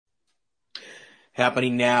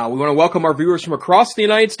Happening now. We want to welcome our viewers from across the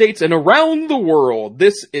United States and around the world.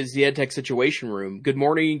 This is the EdTech Situation Room. Good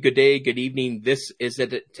morning, good day, good evening. This is the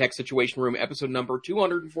EdTech Situation Room, episode number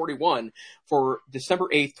 241 for December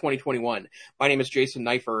 8th, 2021. My name is Jason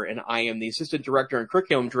Neiffer, and I am the Assistant Director and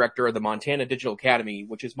Curriculum Director of the Montana Digital Academy,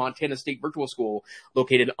 which is Montana State Virtual School,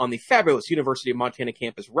 located on the fabulous University of Montana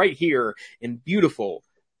campus right here in beautiful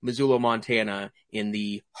Missoula, Montana, in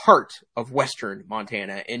the heart of Western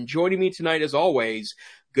Montana. And joining me tonight, as always,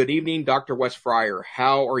 good evening, Dr. Wes Fryer.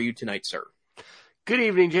 How are you tonight, sir? Good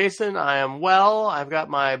evening, Jason. I am well. I've got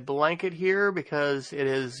my blanket here because it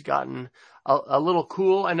has gotten a little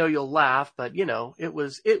cool. I know you'll laugh, but you know,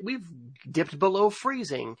 we've dipped below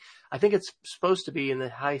freezing. I think it's supposed to be in the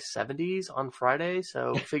high 70s on Friday,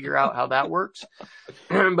 so figure out how that works.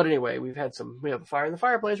 But anyway, we have a fire in the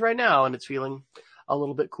fireplace right now, and it's feeling a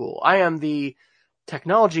little bit cool. I am the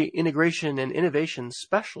Technology Integration and Innovation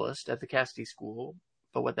Specialist at the Cassidy School,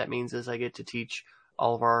 but what that means is I get to teach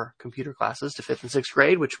all of our computer classes to 5th and 6th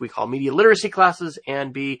grade, which we call media literacy classes,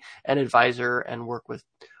 and be an advisor and work with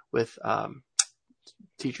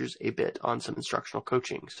teachers a bit on some instructional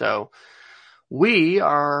coaching. So we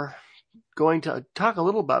are going to talk a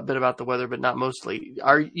little bit about the weather, but not mostly.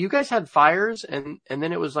 You guys had fires and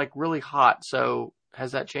then it was like really hot, so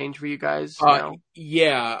has that changed for you guys now?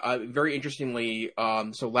 Yeah, very interestingly,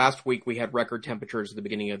 so last week we had record temperatures at the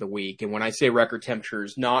beginning of the week. And when I say record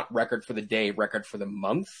temperatures, not record for the day, record for the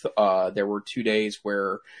month. There were 2 days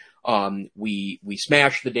where we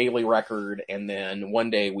smashed the daily record, and then one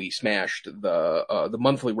day we smashed the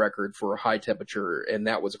monthly record for a high temperature, and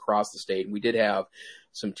that was across the state. And we did have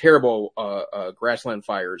some terrible grassland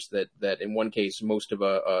fires that in one case most of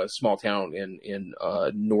a small town in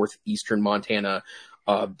northeastern Montana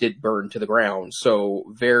did burn to the ground. So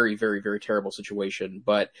very, very, very terrible situation.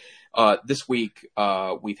 But this week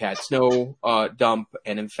we've had snow dump,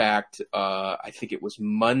 and in fact I think it was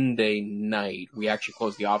Monday night we actually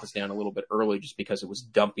closed the office down a little bit early just because it was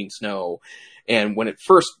dumping snow. And when it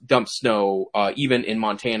first dumps snow, even in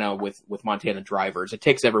Montana with Montana drivers, it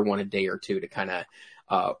takes everyone a day or two to kind of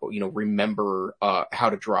remember how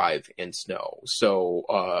to drive in snow.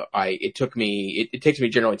 So it takes me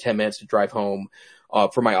generally 10 minutes to drive home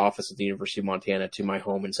from my office at the University of Montana to my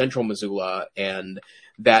home in central Missoula. And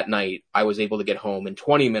that night I was able to get home in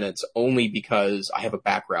 20 minutes only because I have a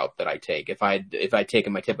back route that I take. If I'd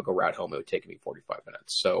taken my typical route home, it would take me 45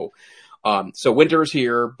 minutes. So winter is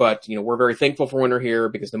here, but we're very thankful for winter here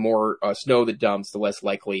because the more snow that dumps, the less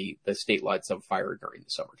likely the state lights on fire during the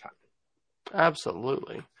summertime.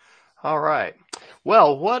 Absolutely. All right.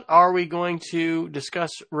 Well, what are we going to discuss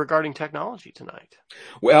regarding technology tonight?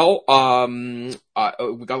 Well,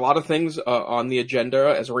 we've got a lot of things on the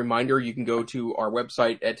agenda. As a reminder, you can go to our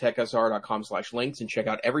website at techsr.com/links and check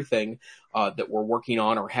out everything that we're working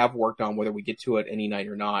on or have worked on, whether we get to it any night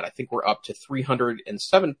or not. I think we're up to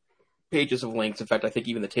 307 pages of links. In fact, I think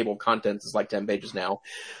even the table of contents is like 10 pages now.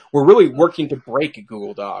 We're really working to break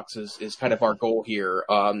Google Docs is kind of our goal here.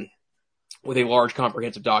 With a large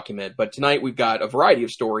comprehensive document. But tonight we've got a variety of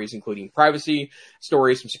stories, including privacy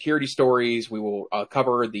stories, some security stories. We will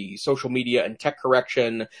cover the social media and tech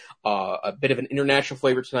correction, a bit of an international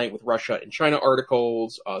flavor tonight with Russia and China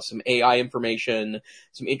articles, some AI information,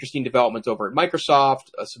 some interesting developments over at Microsoft,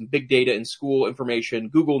 some big data and school information,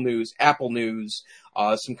 Google News, Apple News,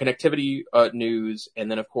 some connectivity news, and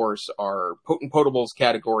then, of course, our potent potables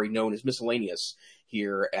category known as miscellaneous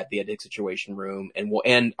here at the EdTech Situation Room, and we'll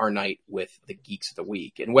end our night with the Geeks of the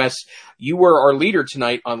Week. And Wes, you were our leader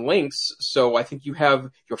tonight on links, so I think you have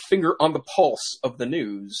your finger on the pulse of the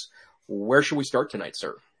news. Where should we start tonight,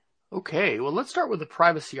 sir? Okay, well, let's start with the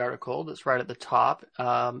privacy article that's right at the top.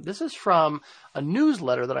 This is from a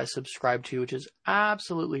newsletter that I subscribe to, which is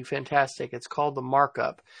absolutely fantastic. It's called The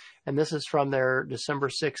Markup, and this is from their December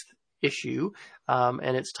 6th issue,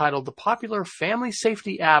 and it's titled The Popular Family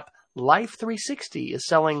Safety App Life360 is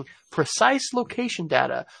selling precise location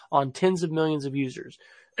data on tens of millions of users.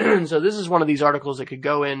 So this is one of these articles that could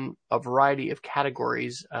go in a variety of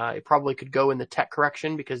categories. It probably could go in the tech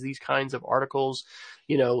correction because these kinds of articles,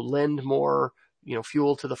 lend more,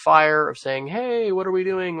 fuel to the fire of saying, hey, what are we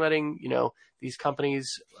doing? Letting, these companies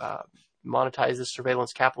monetize this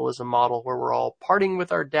surveillance capitalism model where we're all parting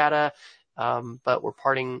with our data, but we're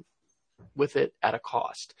parting with it at a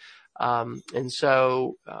cost. And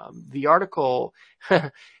so the article,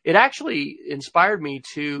 it actually inspired me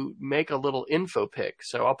to make a little info pick.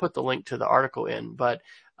 So I'll put the link to the article in, but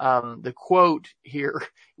the quote here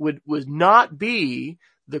would not be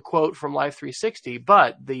the quote from Life360,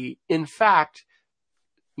 but in fact,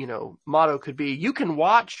 motto could be, you can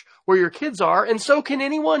watch where your kids are, and so can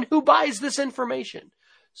anyone who buys this information.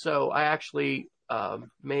 So I actually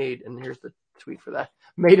made, and here's the tweet for that,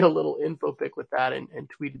 made a little info pic with that and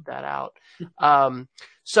tweeted that out.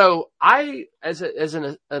 So I, as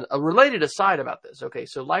a related aside about this, okay,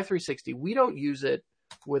 so Life360, we don't use it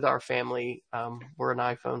with our family. We're an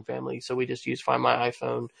iPhone family, so we just use Find My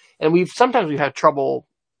iPhone. And sometimes we've had trouble,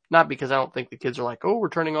 not because I don't think the kids are like, oh, we're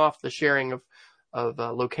turning off the sharing of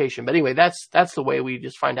location. But anyway, that's the way we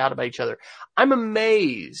just find out about each other. I'm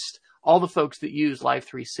amazed all the folks that use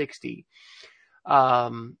Life360.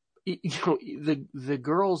 The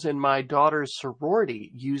girls in my daughter's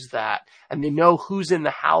sorority use that, and they know who's in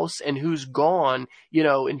the house and who's gone,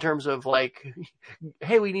 in terms of like,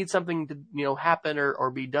 hey, we need something to, happen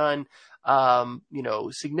or be done.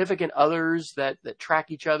 Significant others that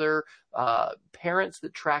track each other, parents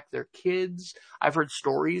that track their kids. I've heard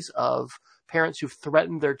stories of parents who've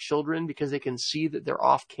threatened their children because they can see that they're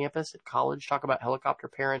off campus at college. Talk about helicopter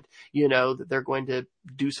parent, that they're going to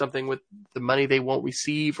do something with the money they won't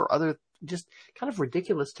receive, or other just kind of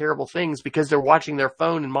ridiculous, terrible things because they're watching their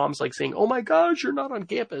phone and mom's like saying, oh my gosh, you're not on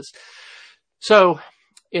campus. So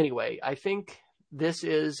anyway, I think this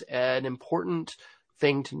is an important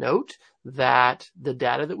thing to note, that the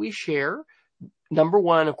data that we share, number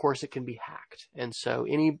one, of course, it can be hacked. And so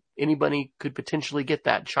anybody could potentially get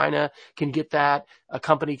that. China can get that. A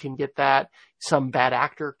company can get that. Some bad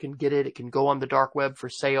actor can get it. It can go on the dark web for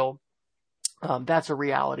sale. That's a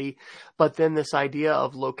reality. But then this idea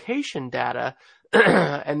of location data,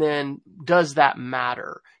 and then does that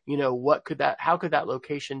matter? How could that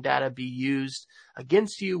location data be used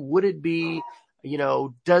against you? Would it be,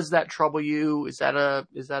 does that trouble you? Is that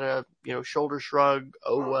a shoulder shrug?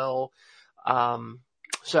 Oh, well.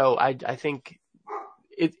 So I think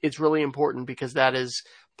it's really important, because that is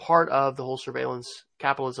part of the whole surveillance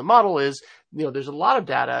capitalism model is, there's a lot of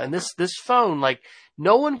data, and this phone, like,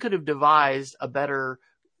 no one could have devised a better,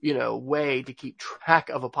 way to keep track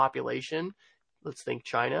of a population. Let's think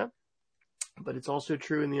China. But it's also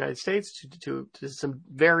true in the United States to some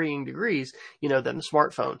varying degrees, than the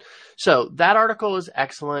smartphone. So that article is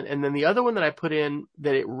excellent. And then the other one that I put in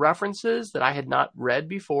that it references that I had not read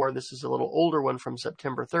before, this is a little older one from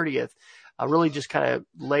September 30th, really just kind of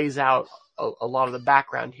lays out a lot of the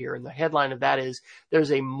background here. And the headline of that is,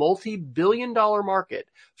 there's a multi-billion-dollar market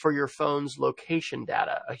for your phone's location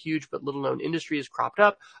data. A huge but little known industry has cropped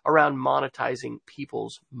up around monetizing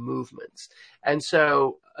people's movements. And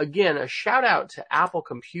so again, a shout out to Apple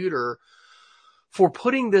Computer for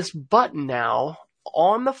putting this button now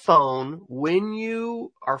on the phone when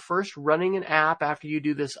you are first running an app after you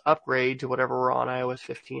do this upgrade to whatever we're on, iOS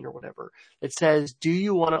 15 or whatever. It says, do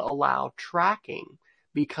you want to allow tracking?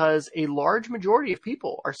 Because a large majority of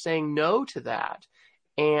people are saying no to that.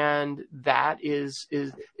 And that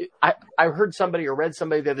I heard somebody or read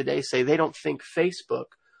somebody the other day say they don't think Facebook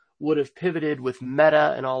would have pivoted with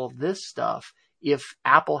Meta and all of this stuff if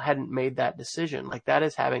Apple hadn't made that decision. Like, that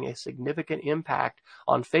is having a significant impact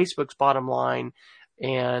on Facebook's bottom line.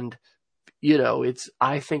 And,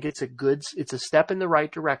 I think it's a step in the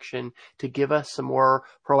right direction to give us some more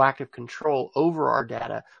proactive control over our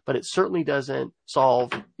data, but it certainly doesn't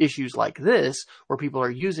solve issues like this, where people are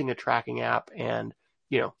using a tracking app and,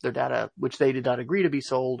 their data, which they did not agree to be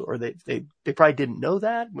sold, or they probably didn't know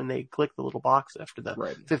that when they clicked the little box after the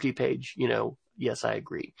 50-page, yes, I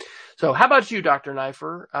agree. So how about you, Dr.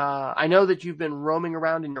 Neiffer? I know that you've been roaming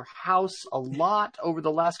around in your house a lot over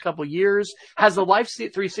the last couple of years. Has the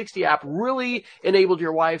Life360 app really enabled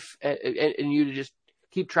your wife and you to just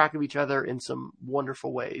keep track of each other in some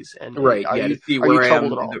wonderful ways? And right, are you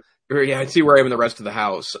troubled at all? I see where I am in the rest of the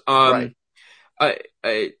house. Right.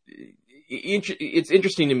 It's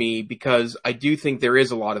interesting to me, because I do think there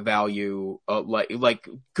is a lot of value, like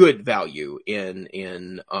good value in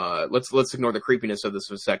let's ignore the creepiness of this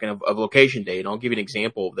for a second, of location data. And I'll give you an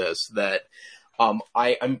example of this, that I'm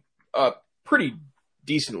pretty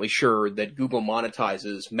decently sure that Google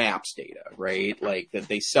monetizes Maps data, right? Like, that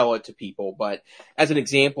they sell it to people. But as an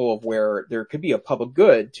example of where there could be a public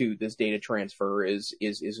good to this data transfer is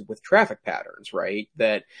with traffic patterns, right?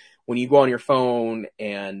 That when you go on your phone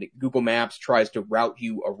and Google Maps tries to route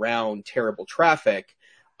you around terrible traffic,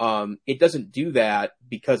 it doesn't do that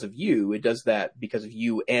because of you. It does that because of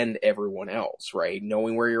you and everyone else, right?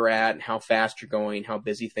 Knowing where you're at and how fast you're going, how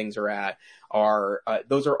busy things are at,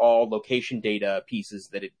 those are all location data pieces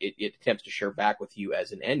that it attempts to share back with you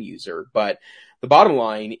as an end user. But the bottom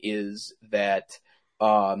line is that,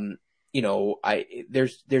 there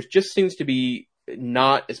just seems to be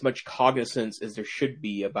not as much cognizance as there should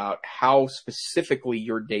be about how specifically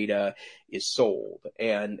your data is sold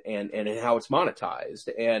and how it's monetized.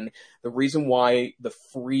 And the reason why the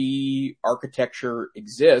free architecture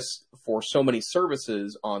exists for so many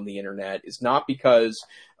services on the internet is not because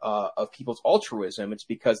of people's altruism. It's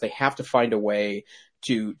because they have to find a way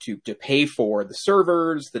to pay for the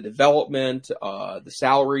servers, the development, the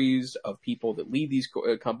salaries of people that lead these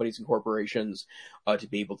companies and corporations, to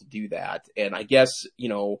be able to do that. And I guess,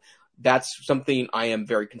 that's something I am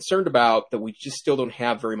very concerned about, that we just still don't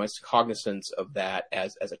have very much cognizance of that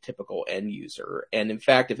as a typical end user. And in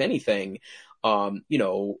fact, if anything,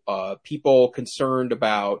 people concerned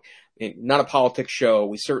about, not a politics show,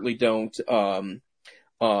 we certainly don't,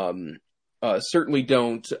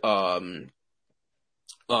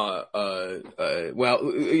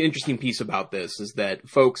 interesting piece about this is that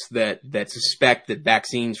folks that suspect that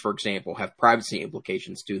vaccines, for example, have privacy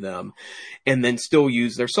implications to them, and then still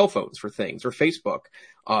use their cell phones for things, or Facebook,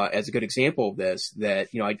 as a good example of this, that,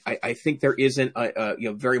 I think there isn't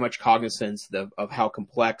very much cognizance of how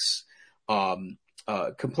complex the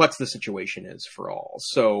situation is for all.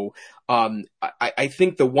 So, I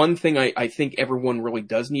think the one thing I think everyone really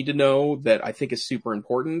does need to know that I think is super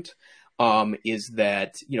important, is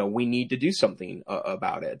that, we need to do something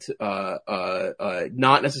about it.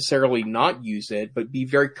 Not necessarily not use it, but be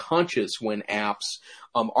very conscious when apps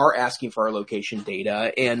are asking for our location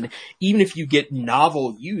data. And even if you get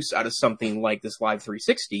novel use out of something like this Live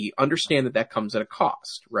 360, understand that comes at a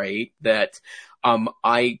cost, right? That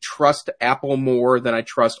I trust Apple more than I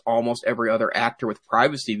trust almost every other actor with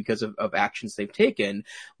privacy because of actions they've taken.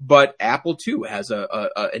 But Apple too has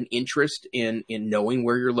an interest in knowing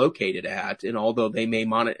where you're located at. And although they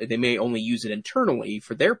may only use it internally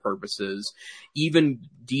for their purposes, even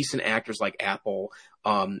decent actors like Apple,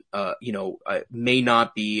 may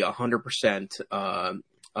not be 100%,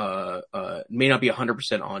 may not be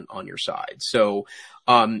 100% on your side. So,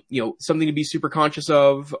 something to be super conscious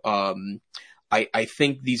of. I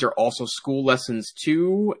think these are also school lessons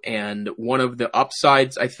too, and one of the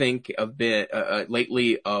upsides I think have been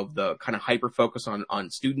lately of the kind of hyper focus on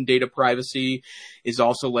student data privacy is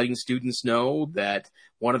also letting students know that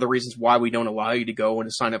one of the reasons why we don't allow you to go and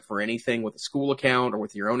to sign up for anything with a school account or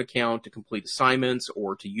with your own account to complete assignments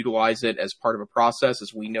or to utilize it as part of a process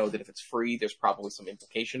is we know that if it's free, there's probably some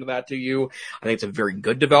implication to that to you. I think it's a very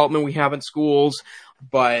good development we have in schools.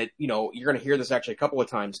 But, you're going to hear this actually a couple of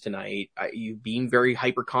times tonight. You being very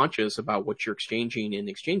hyper conscious about what you're exchanging in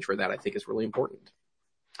exchange for that, I think is really important.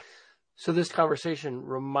 So this conversation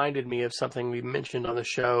reminded me of something we mentioned on the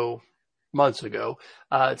show months ago.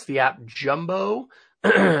 It's the app Jumbo.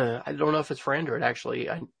 I don't know if it's for Android, actually.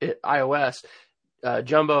 iOS.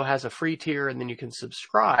 Jumbo has a free tier, and then you can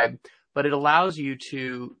subscribe, but it allows you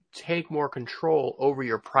to take more control over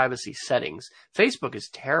your privacy settings. Facebook is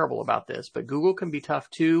terrible about this, but Google can be tough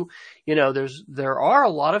too. There are a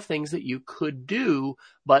lot of things that you could do,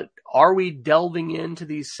 but are we delving into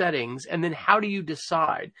these settings? And then how do you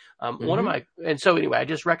decide? So anyway, I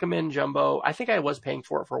just recommend Jumbo. I think I was paying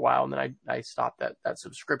for it for a while, and then I stopped that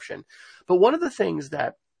subscription. But one of the things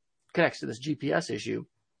that connects to this GPS issue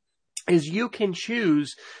is you can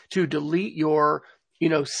choose to delete your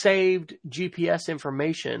saved GPS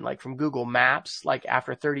information, like from Google Maps, like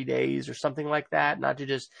after 30 days or something like that, not to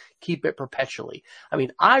just keep it perpetually. I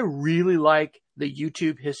mean, I really like the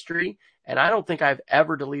YouTube history, and I don't think I've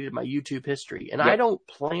ever deleted my YouTube history, and I don't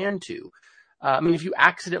plan to. If you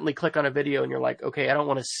accidentally click on a video and you're like, okay, I don't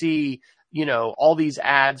want to see, all these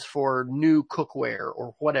ads for new cookware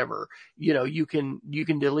or whatever, you can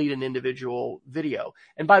delete an individual video.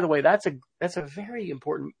 And by the way, that's a very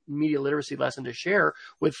important media literacy lesson to share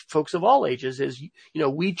with folks of all ages is,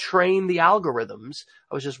 we train the algorithms.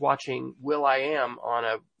 I was just watching will.i.am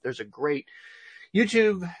there's a great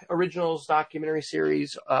YouTube originals documentary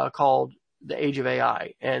series, called The Age of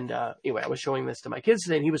AI. And, anyway, I was showing this to my kids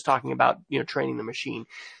today, and he was talking about, training the machine.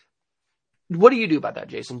 What do you do about that,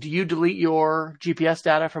 Jason? Do you delete your GPS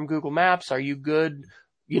data from Google Maps? Are you good,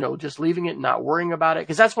 just leaving it, not worrying about it?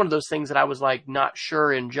 Because that's one of those things that I was like, not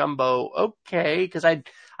sure in Jumbo. Okay, because I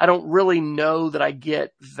don't really know that I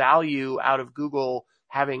get value out of Google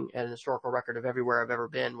having an historical record of everywhere I've ever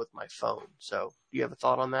been with my phone. So do you have a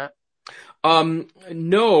thought on that?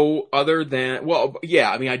 No, other than,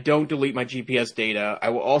 I don't delete my GPS data. I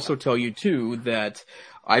will also tell you too that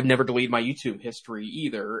I've never deleted my YouTube history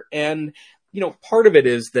either. And part of it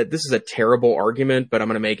is that this is a terrible argument, but I'm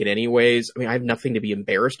going to make it anyways. I mean, I have nothing to be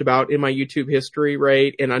embarrassed about in my YouTube history,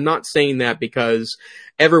 right? And I'm not saying that because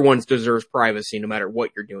everyone deserves privacy no matter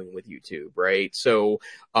what you're doing with YouTube, right? So,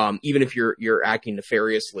 even if you're acting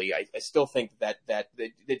nefariously, I still think that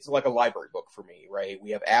it's like a library book for me, right?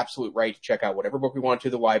 We have absolute right to check out whatever book we want to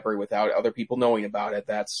the library without other people knowing about it.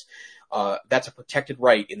 That's a protected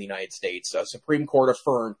right in the United States. Supreme Court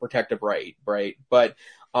affirmed protected right, right? But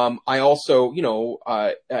I also,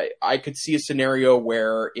 I could see a scenario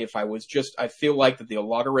where if I feel like that the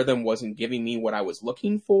logarithm wasn't giving me what I was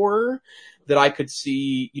looking for, that I could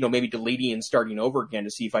see, maybe deleting and starting over again to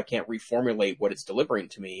see if I can't reformulate what it's delivering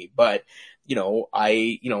to me. But, YouTube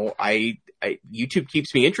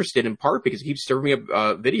keeps me interested in part because it keeps serving me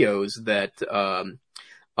up, videos that,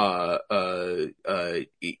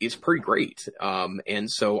 is pretty great. And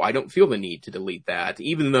so I don't feel the need to delete that,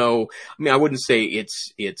 even though, I mean, I wouldn't say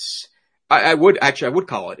I would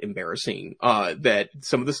call it embarrassing, that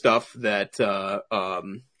some of the stuff that,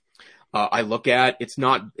 I look at, it's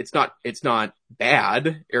not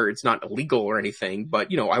bad or it's not illegal or anything, but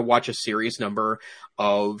I watch a serious number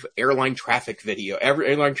of airline traffic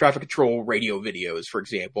control radio videos, for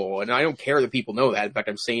example. And I don't care that people know that. In fact,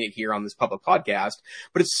 I'm saying it here on this public podcast,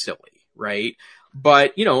 but it's silly, right?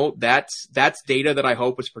 But, that's data that I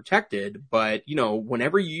hope is protected. But,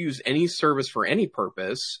 whenever you use any service for any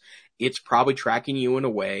purpose, it's probably tracking you in a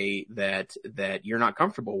way that you're not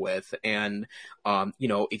comfortable with. And,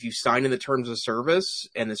 if you sign in the terms of service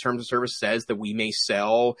and the terms of service says that we may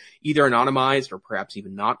sell either anonymized or perhaps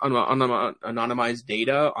even not anonymized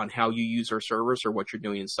data on how you use our service or what you're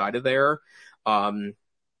doing inside of there, I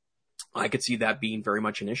could see that being very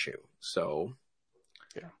much an issue. So.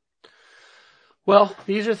 Yeah. Well,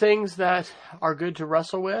 these are things that are good to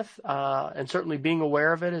wrestle with, and certainly being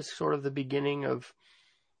aware of it is sort of the beginning of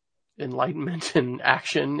enlightenment and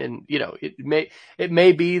action. And it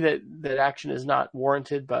may be that action is not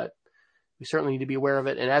warranted, but we certainly need to be aware of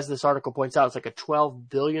it. And as this article points out, it's like a $12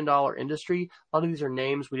 billion industry. A lot of these are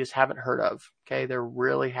names we just haven't heard of. Okay, they're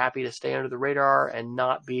really happy to stay under the radar and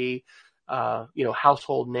not be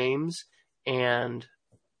household names. And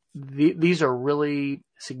these are really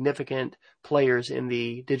significant players in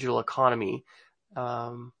the digital economy.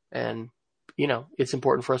 And it's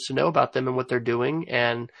important for us to know about them and what they're doing.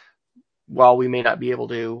 And while we may not be able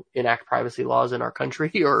to enact privacy laws in our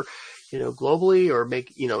country or, globally or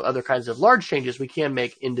make, other kinds of large changes, we can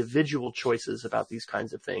make individual choices about these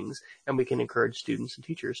kinds of things. And we can encourage students and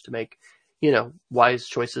teachers to make, wise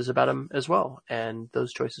choices about them as well. And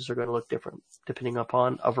those choices are going to look different depending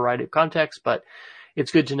upon a variety of contexts. But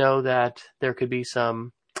it's good to know that there could be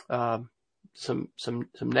some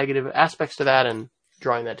negative aspects to that, and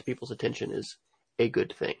drawing that to people's attention is a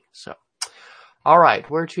good thing. So. All right,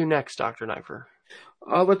 where to next, Dr. Neiffer?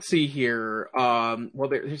 Let's see here.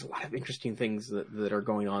 There's a lot of interesting things that are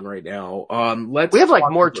going on right now. We have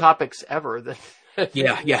more topics ever than.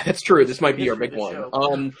 Yeah, that's true. This might be our big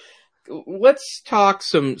one. Let's talk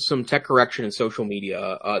some tech correction in social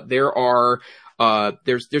media. There's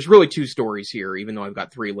really two stories here, even though I've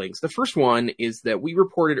got three links. The first one is that we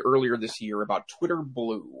reported earlier this year about Twitter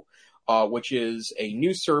Blue, which is a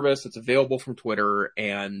new service that's available from Twitter.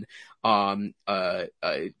 And the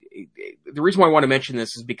reason why I want to mention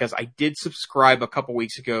this is because I did subscribe a couple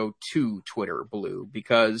weeks ago to Twitter Blue,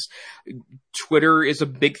 because Twitter is a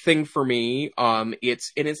big thing for me.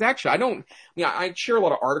 It's actually, I share a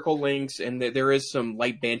lot of article links, and there is some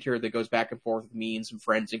light banter that goes back and forth with me and some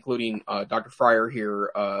friends, including Dr. Fryer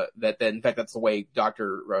here, in fact, that's the way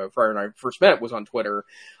Dr. Fryer and I first met, was on Twitter.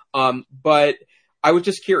 But I was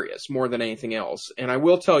just curious more than anything else. And I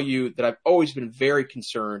will tell you that I've always been very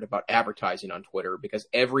concerned about advertising on Twitter, because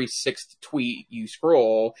every sixth tweet you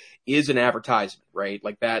scroll is an advertisement, right?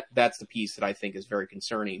 Like that's the piece that I think is very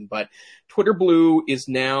concerning. But Twitter Blue is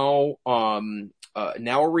now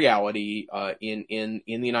a reality, in the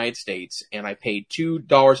United States. And I paid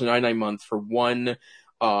 $2.99 a month for one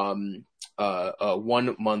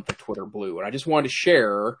month of Twitter Blue. And I just wanted to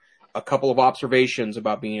share a couple of observations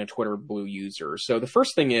about being a Twitter Blue user. So the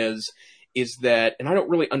first thing is that, and I don't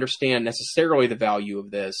really understand necessarily the value of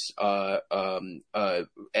this at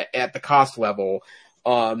the cost level.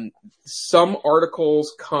 Some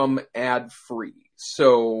articles come ad free,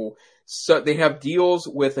 so they have deals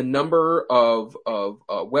with a number of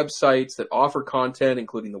websites that offer content,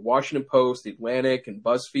 including the Washington Post, the Atlantic, and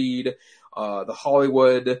BuzzFeed, the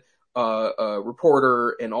Hollywood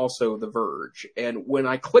Reporter, and also The Verge. And when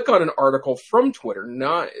I click on an article from Twitter,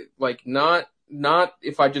 not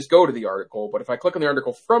if I just go to the article, but if I click on the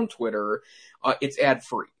article from Twitter, it's ad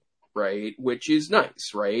free. right? Which is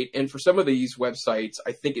nice, right? And for some of these websites,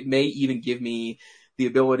 I think it may even give me the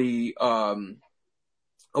ability, oh,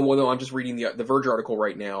 well, no, I'm just reading the Verge article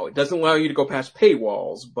right now. It doesn't allow you to go past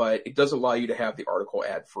paywalls, but it does allow you to have the article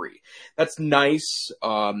ad free. That's nice.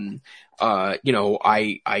 I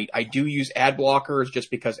do use ad blockers just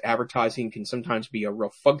because advertising can sometimes be a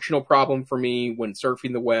real functional problem for me when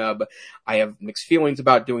surfing the web. I have mixed feelings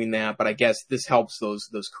about doing that, but I guess this helps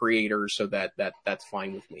those creators, so that's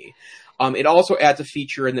fine with me. It also adds a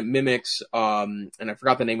feature and that mimics, and I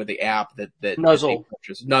forgot the name of the app that Nuzzle.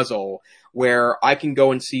 Nuzzle, where I can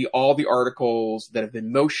go and see all the articles that have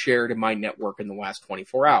been most shared in my network in the last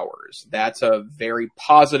 24 hours. That's a very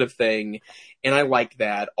positive thing, and I like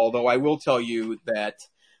that. Although I will tell you that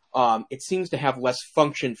it seems to have less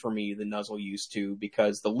function for me than Nuzzle used to,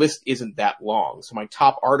 because the list isn't that long. So my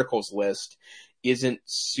top articles list isn't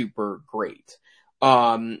super great.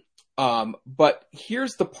 But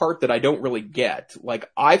here's the part that I don't really get. Like,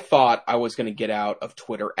 I thought I was going to get out of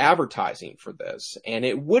Twitter advertising for this, and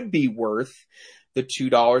it would be worth the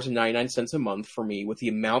 $2.99 a month for me with the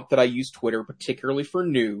amount that I use Twitter, particularly for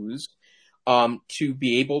news, to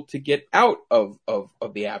be able to get out of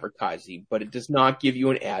the advertising, but it does not give you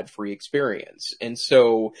an ad-free experience. And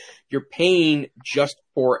so you're paying just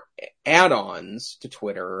for add-ons to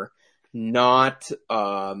Twitter, not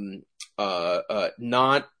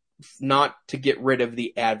to get rid of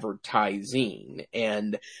the advertising.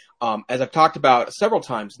 And as I've talked about several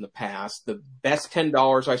times in the past, the best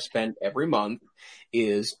 $10 I spend every month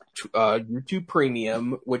is YouTube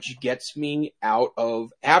Premium, which gets me out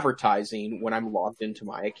of advertising when I'm logged into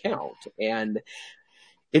my account. And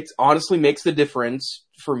it honestly makes the difference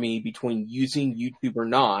for me between using YouTube or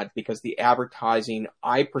not, because the advertising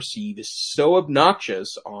I perceive is so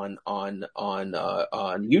obnoxious on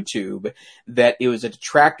YouTube that it was a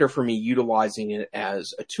detractor for me utilizing it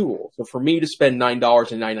as a tool. So for me to spend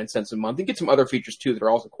 $9.99 a month and get some other features too that are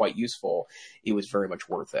also quite useful, it was very much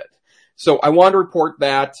worth it. So I want to report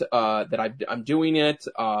that I'm doing it.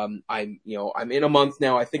 I'm in a month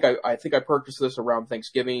now. I think I purchased this around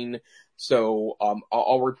Thanksgiving. So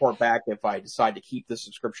I'll report back if I decide to keep the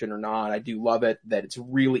subscription or not. I do love it that it's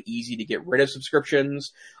really easy to get rid of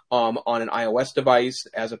subscriptions on an iOS device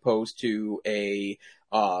as opposed to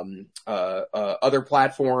other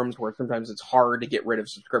platforms where sometimes it's hard to get rid of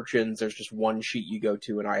subscriptions. There's just one sheet you go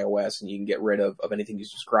to in iOS and you can get rid of anything you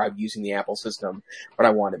subscribe using the Apple system. But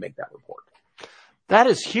I wanted to make that report. That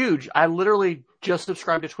is huge. I literally just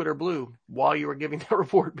subscribed to Twitter Blue while you were giving that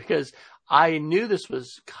report because I knew this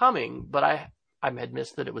was coming, but I had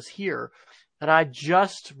missed that it was here. And I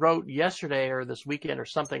just wrote yesterday or this weekend or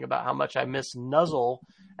something about how much I miss Nuzzle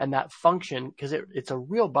and that function, because it's a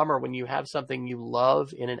real bummer when you have something you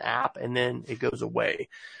love in an app and then it goes away.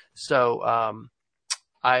 So I'm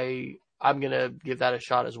going to give that a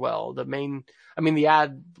shot as well. The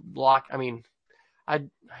ad block, I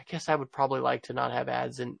guess I would probably like to not have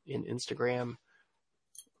ads in Instagram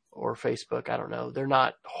or Facebook. I don't know. They're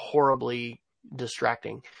not horribly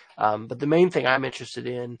distracting. But the main thing I'm interested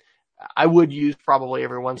in, I would use probably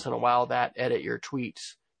every once in a while that edit your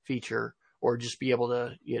tweets feature, or just be able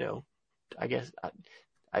to, I guess,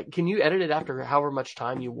 can you edit it after however much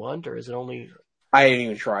time you want, or is it only... I haven't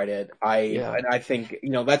even tried it. And I think,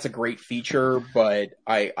 that's a great feature, but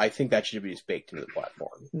I think that should be just baked into the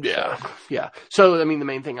platform. Yeah. So. Yeah. So, the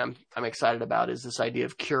main thing I'm excited about is this idea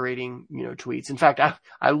of curating, tweets. In fact,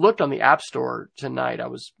 I looked on the App Store tonight. I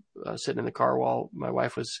was sitting in the car while my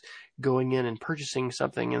wife was going in and purchasing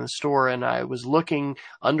something in the store, and I was looking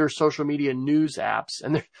under social media news apps,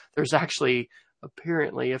 and there's actually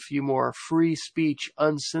apparently a few more free speech,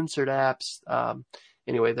 uncensored apps.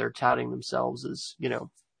 Anyway, they're touting themselves as, anyway,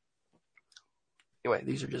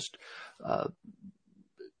 these are just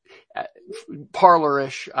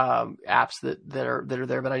parlor-ish apps that are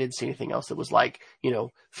there, but I didn't see anything else that was like,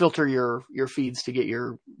 filter your feeds to get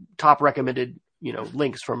your top recommended,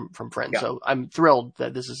 links from friends. Yeah. So I'm thrilled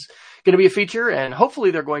that this is going to be a feature, and hopefully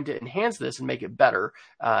they're going to enhance this and make it better.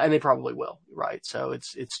 And they probably will, right? So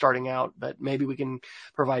it's starting out, but maybe we can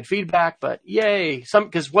provide feedback, but yay.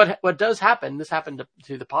 Cause what does happen, this happened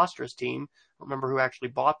to the Posterous team. I don't remember who actually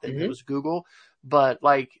bought them. Mm-hmm. It was Google, but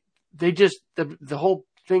like they just, the whole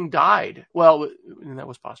thing died. Well, and that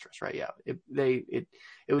was Posterous, right? Yeah. It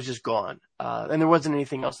was just gone. And there wasn't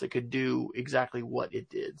anything else that could do exactly what it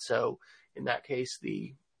did. So in that case,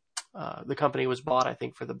 the company was bought, I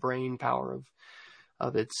think, for the brain power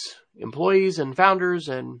of its employees and founders.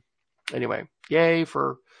 And anyway, yay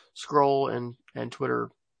for Scroll and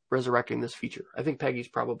Twitter resurrecting this feature. I think Peggy's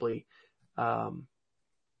probably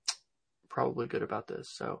probably good about this.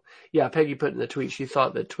 So yeah, Peggy put in the tweet she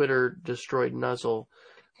thought that Twitter destroyed Nuzzle.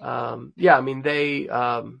 Yeah, I mean they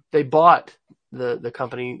bought the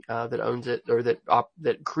company that owns it or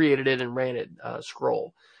that created it and ran it,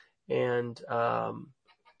 Scroll. And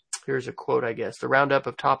here's a quote, I guess. The roundup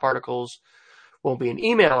of top articles won't be an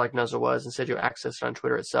email like Nuzzle was. Instead, you'll access it on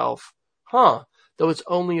Twitter itself. Huh. Though it's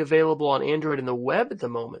only available on Android and the web at the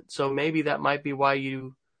moment. So maybe that might be why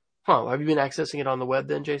you... Huh. Have you been accessing it on the web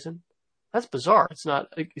then, Jason? That's bizarre. It's not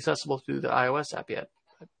accessible through the iOS app yet.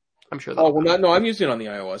 I'm sure that. Oh, well, no, I'm using it on the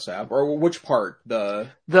iOS app. Or which part? The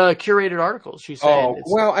curated articles, she's saying. Oh,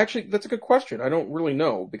 well, actually, that's a good question. I don't really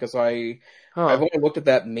know because I've only looked at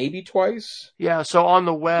that maybe twice. Yeah, so on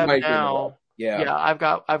the web Might now, yeah, I've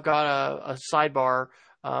got a sidebar,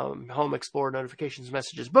 Home Explorer notifications,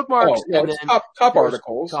 messages, bookmarks, Oh, no, and it's then top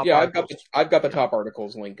articles. top Yeah, articles. I've got the top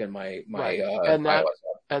articles link in my Right. iOS app.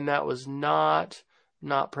 And that was not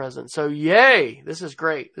present. So yay! This is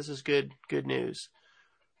great. This is good news.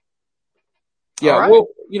 Yeah, All right. well,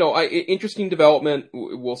 interesting development.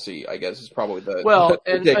 We'll see. I guess is probably the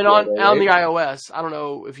and on the iOS, I don't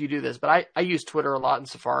know if you do this, but I use Twitter a lot in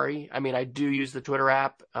Safari. I mean, I do use the Twitter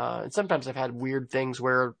app, and sometimes I've had weird things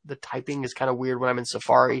where the typing is kind of weird when I'm in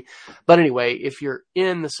Safari. But anyway, if you're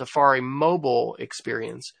in the Safari mobile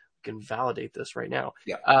experience, we can validate this right now.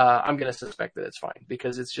 Yeah. I'm going to suspect that it's fine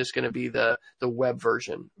because it's just going to be the web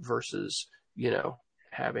version versus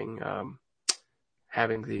having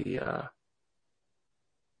the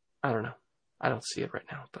I don't know. I don't see it right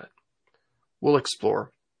now, but we'll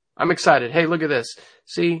explore. I'm excited. Hey, look at this.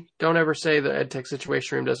 See, don't ever say the EdTech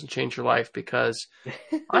Situation Room doesn't change your life because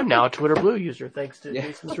I'm now a Twitter Blue user thanks to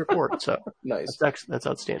Jason's report. So nice. That's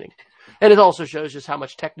outstanding. And it also shows just how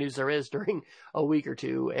much tech news there is during a week or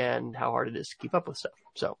two and how hard it is to keep up with stuff.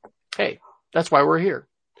 So, hey, that's why we're here.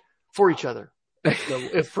 For each other.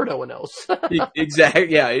 If for no one else.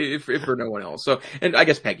 Exactly. Yeah, if for no one else. So, and I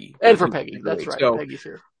guess Peggy. And for Peggy. That's right. So, Peggy's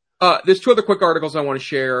here. There's two other quick articles I want to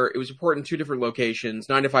share. It was reported in two different locations.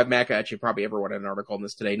 9to5Mac, actually probably everyone had an article on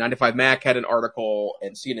this today. 9to5Mac had an article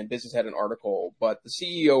and CNN Business had an article, but the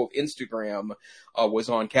CEO of Instagram was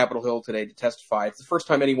on Capitol Hill today to testify. It's the first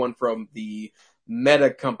time anyone from the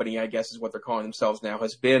Meta company, I guess is what they're calling themselves now,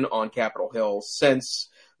 has been on Capitol Hill since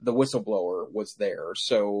the whistleblower was there.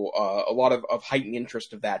 So a lot of heightened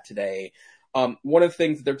interest of that today. One of the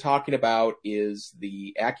things that they're talking about is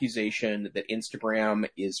the accusation that Instagram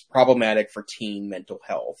is problematic for teen mental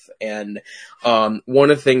health. And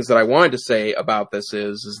one of the things that I wanted to say about this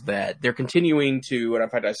is that they're continuing to, and in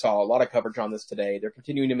fact I saw a lot of coverage on this today, they're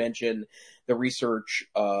continuing to mention the research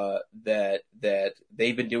that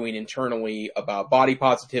they've been doing internally about body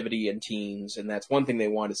positivity in teens, and that's one thing they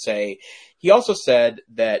want to say. He also said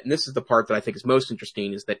that, and this is the part that I think is most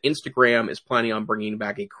interesting, is that Instagram is planning on bringing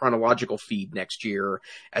back a chronological feed next year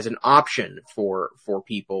as an option for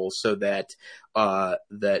people, so that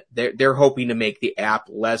they're hoping to make the app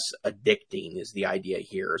less addicting is the idea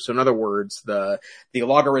here. So in other words, the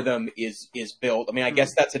algorithm is built. I mean, I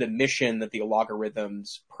guess that's an admission that the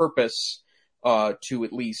algorithm's purpose to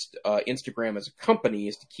at least Instagram as a company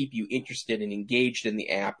is to keep you interested and engaged in the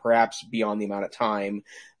app, perhaps beyond the amount of time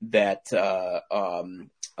that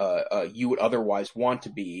you would otherwise want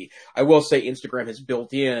to be. I will say Instagram has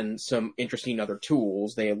built in some interesting other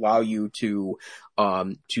tools. They allow you to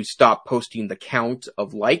stop posting the count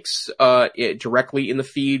of likes directly in the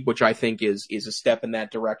feed, which I think is a step in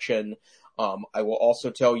that direction. I will also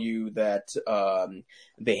tell you that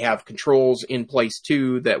they have controls in place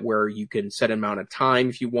too, that where you can set an amount of time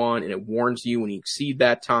if you want, and it warns you when you exceed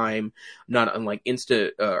that time. Not unlike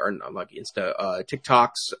TikToks.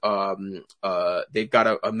 They've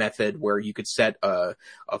got a method where you could set a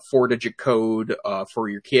 4-digit code for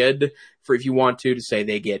your kid for if you want to say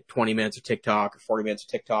they get 20 minutes of TikTok or 40 minutes of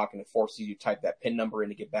TikTok, and it forces you to type that PIN number in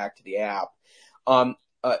to get back to the app.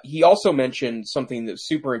 He also mentioned something that's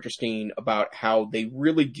super interesting about how they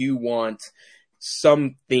really do want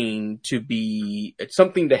something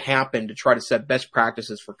to happen to try to set best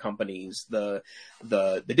practices for companies. The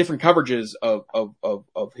different coverages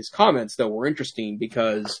of his comments, though, were interesting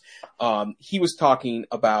because he was talking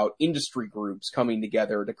about industry groups coming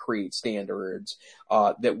together to create standards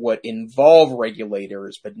that would involve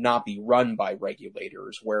regulators but not be run by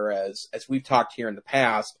regulators. Whereas, as we've talked here in the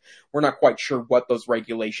past, we're not quite sure what those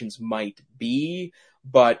regulations might be,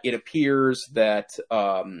 but it appears that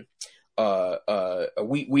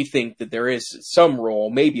we think that there is some role,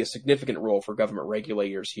 maybe a significant role for government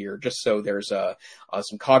regulators here, just so there's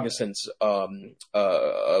some cognizance of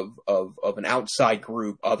an outside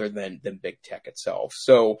group other than big tech itself.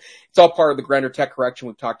 So it's all part of the grander tech correction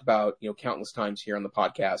we've talked about, countless times here on the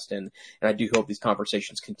podcast, and I do hope these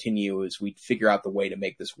conversations continue as we figure out the way to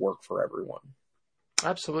make this work for everyone.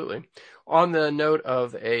 Absolutely. On the note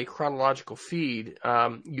of a chronological feed,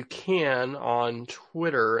 you can on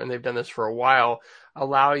Twitter, and they've done this for a while,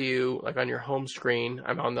 allow you, like on your home screen,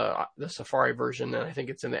 I'm on the Safari version, and I think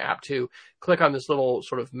it's in the app too, click on this little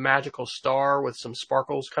sort of magical star with some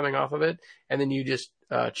sparkles coming off of it, and then you just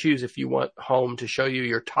choose if you want home to show you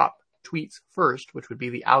your top tweets first, which would be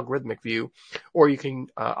the algorithmic view, or you can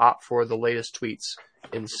opt for the latest tweets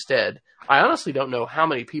instead. I honestly don't know how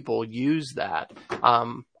many people use that.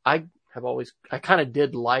 I kind of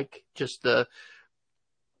did like just the,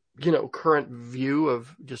 current view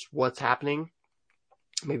of just what's happening.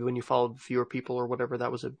 Maybe when you followed fewer people or whatever,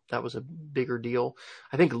 that was a bigger deal.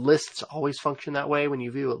 I think lists always function that way. When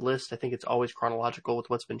you view a list, I think it's always chronological with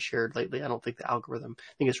what's been shared lately. I don't think the algorithm,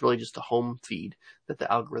 I think it's really just a home feed that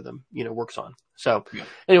the algorithm, works on. So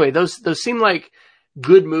Anyway, those seem like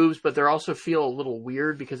good moves, but they also feel a little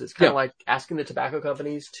weird because it's kind of like asking the tobacco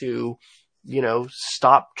companies to,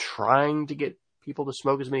 stop trying to get people to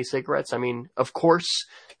smoke as many cigarettes. I mean, of course,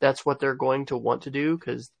 that's what they're going to want to do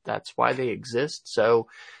because that's why they exist. So,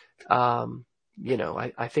 I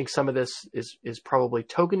think some of this is probably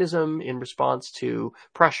tokenism in response to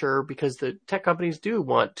pressure because the tech companies do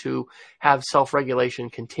want to have self-regulation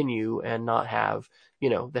continue and not have,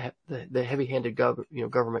 the heavy-handed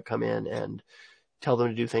government come in and tell them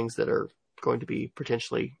to do things that are going to be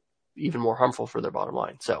potentially even more harmful for their bottom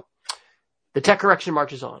line. So the tech correction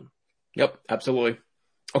marches on. Yep, absolutely.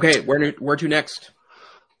 Okay, where to next?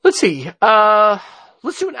 Let's see.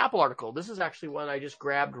 Let's do an Apple article. This is actually one I just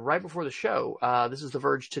grabbed right before the show. This is The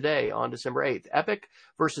Verge today on December 8th. Epic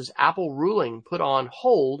versus Apple ruling put on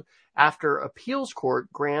hold after appeals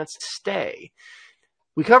court grants stay.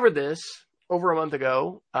 We covered this over a month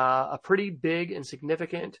ago. A pretty big and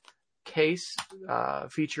significant case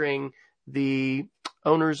featuring the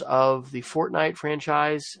owners of the Fortnite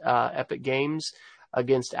franchise, Epic Games,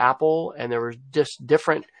 against Apple, and there were just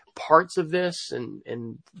different parts of this,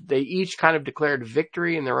 and they each kind of declared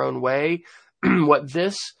victory in their own way. What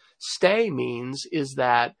this stay means is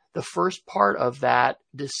that the first part of that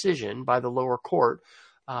decision by the lower court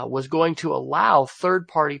was going to allow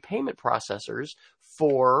third-party payment processors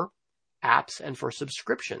for apps and for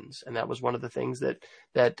subscriptions. And that was one of the things that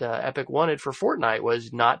Epic wanted for Fortnite,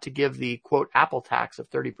 was not to give the quote Apple tax of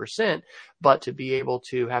 30%, but to be able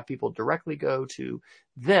to have people directly go to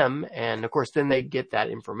them. And of course, then they get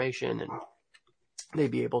that information and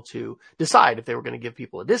they'd be able to decide if they were going to give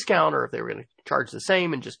people a discount or if they were going to charge the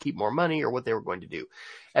same and just keep more money, or what they were going to do.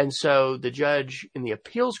 And so the judge in the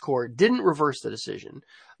appeals court didn't reverse the decision,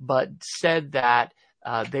 but said that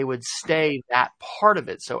they would stay that part of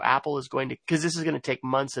it. So Apple is going to, because this is going to take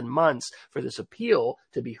months and months for this appeal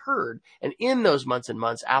to be heard. And in those months and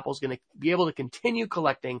months, Apple's going to be able to continue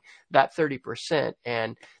collecting that 30%.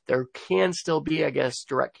 And there can still be, I guess,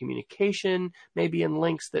 direct communication, maybe in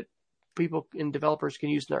links that people and developers can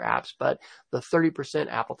use in their apps. But the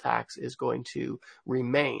 30% Apple tax is going to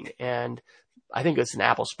remain. And I think it's an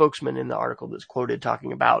Apple spokesman in the article that's quoted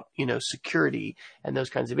talking about, security and those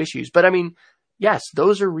kinds of issues. But I mean, yes,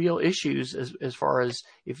 those are real issues as far as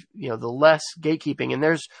if, the less gatekeeping.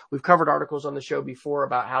 And we've covered articles on the show before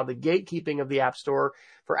about how the gatekeeping of the App Store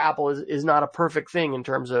for Apple is not a perfect thing in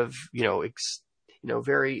terms of,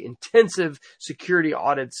 very intensive security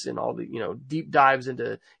audits and all the, deep dives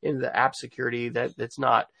into the app security that's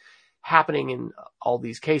not happening in all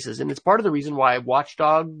these cases. And it's part of the reason why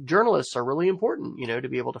watchdog journalists are really important, to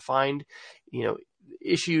be able to find,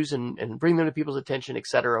 issues and bring them to people's attention, et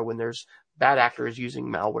cetera, when there's bad actors using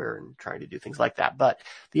malware and trying to do things like that. But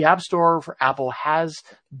the App Store for Apple has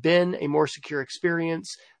been a more secure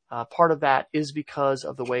experience. Part of that is because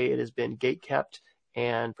of the way it has been gatekept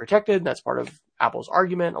and protected. That's part of Apple's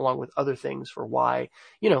argument, along with other things for why,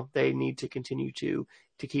 they need to continue to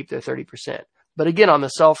keep their 30%. But again, on the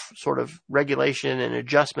self sort of regulation and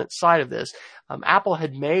adjustment side of this, Apple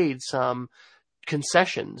had made some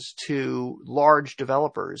concessions to large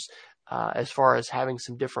developers as far as having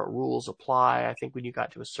some different rules apply. I think when you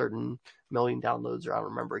got to a certain million downloads, or I don't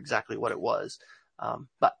remember exactly what it was.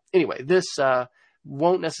 But anyway, this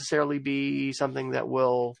won't necessarily be something that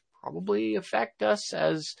will probably affect us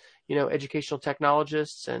as, educational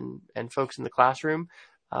technologists and folks in the classroom.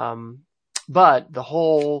 But the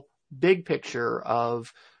whole big picture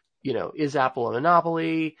of, is Apple a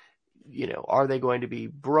monopoly? Are they going to be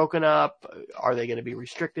broken up? Are they going to be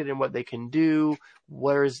restricted in what they can do?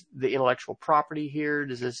 Where's the intellectual property here?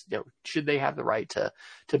 Does this, should they have the right to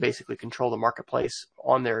basically control the marketplace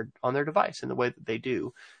on their device in the way that they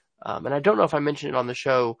do? And I don't know if I mentioned it on the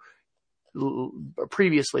show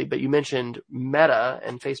previously, but you mentioned Meta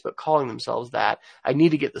and Facebook calling themselves that. I need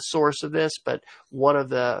to get the source of this, but one of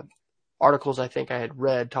the articles I think I had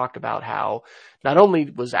read talked about how not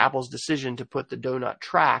only was Apple's decision to put the donut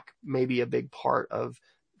track maybe a big part of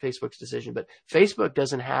Facebook's decision, but Facebook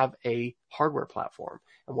doesn't have a hardware platform.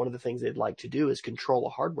 And one of the things they'd like to do is control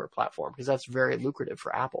a hardware platform, because that's very lucrative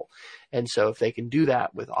for Apple. And so if they can do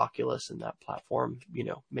that with Oculus and that platform,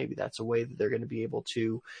 maybe that's a way that they're going to be able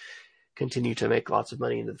to continue to make lots of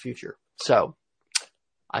money into the future. So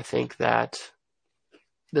I think that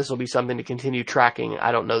this will be something to continue tracking.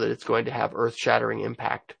 I don't know that it's going to have earth-shattering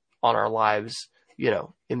impact on our lives,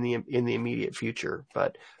 in the immediate future.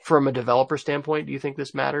 But from a developer standpoint, do you think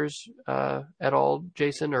this matters at all,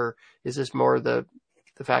 Jason? Or is this more the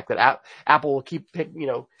fact that Apple will keep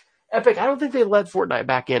Epic? I don't think they let Fortnite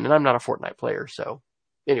back in, and I'm not a Fortnite player. So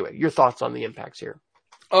anyway, your thoughts on the impacts here?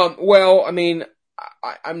 Well, I mean,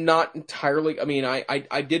 I'm not entirely. I mean,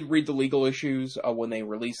 I did read the legal issues when they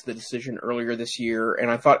released the decision earlier this year,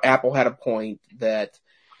 and I thought Apple had a point that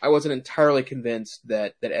I wasn't entirely convinced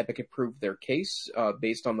that Epic had proved their case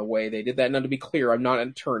based on the way they did that. Now, to be clear, I'm not an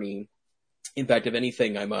attorney. In fact, if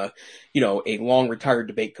anything, I'm a long retired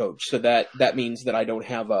debate coach, so that means that I don't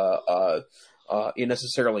have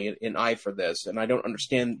necessarily an eye for this, and I don't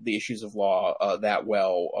understand the issues of law that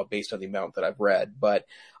well based on the amount that I've read. But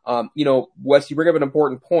Wes, you bring up an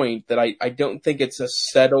important point that I don't think it's a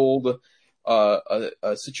settled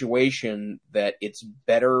a situation that it's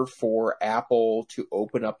better for Apple to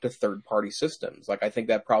open up to third-party systems. Like, I think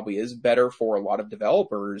that probably is better for a lot of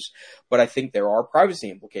developers, but I think there are privacy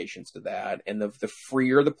implications to that. And the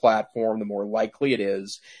freer the platform, the more likely it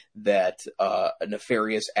is that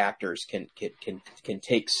nefarious actors can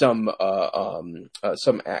take some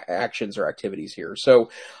actions or activities here. So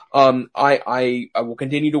I will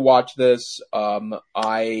continue to watch this.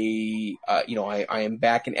 I am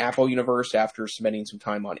back in Apple universe after spending some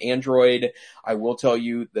time on Android. I will tell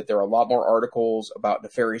you that there are a lot more articles about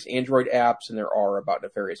nefarious Android apps than there are about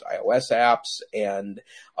nefarious iOS apps. And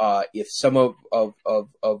if some of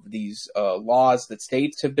these laws that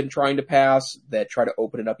states have been trying to pass that try to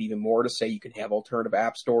open it up even more to say you can have alternative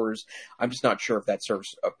app stores, I'm just not sure if that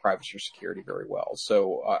serves privacy or security very well.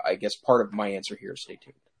 So I guess part of my answer here is stay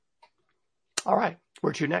tuned. All right.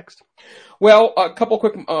 Where to next? Well, a couple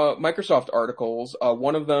quick Microsoft articles.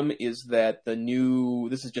 One of them is that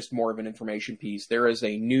this is just more of an information piece. There is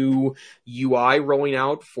a new UI rolling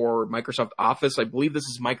out for Microsoft Office. I believe this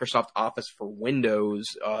is Microsoft Office for Windows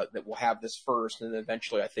that will have this first, and then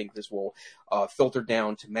eventually I think this will filter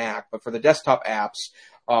down to Mac. But for the desktop apps,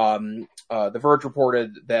 The Verge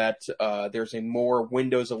reported that there's a more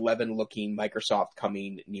Windows 11 looking Microsoft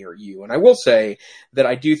coming near you. And I will say that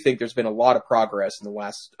I do think there's been a lot of progress in the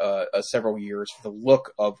last several years for the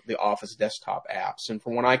look of the Office desktop apps. And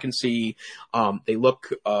from what I can see, they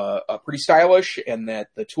look pretty stylish, and that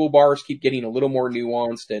the toolbars keep getting a little more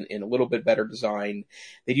nuanced and a little bit better designed.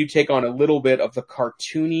 They do take on a little bit of the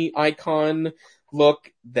cartoony icon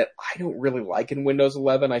look that I don't really like in Windows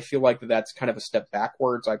 11. I feel like that's kind of a step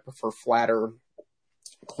backwards. I prefer flatter,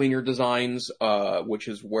 cleaner designs, which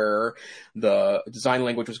is where the design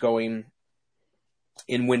language was going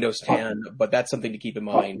in Windows 10, but that's something to keep in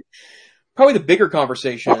mind. Probably the bigger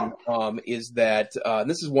conversation is that, and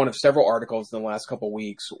this is one of several articles in the last couple of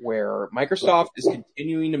weeks, where Microsoft is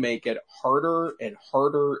continuing to make it harder and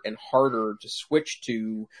harder and harder to switch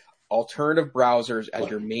to alternative browsers as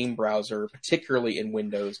your main browser, particularly in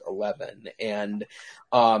Windows 11. And,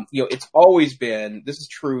 it's always been, this is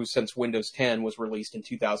true since Windows 10 was released in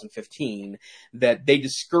 2015, that they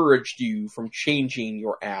discouraged you from changing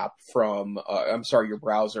your app from, your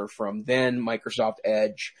browser from then Microsoft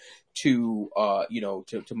Edge to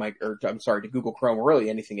Google Chrome or really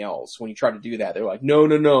anything else. When you try to do that, they're like,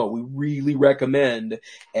 no, we really recommend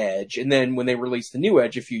Edge. And then when they released the new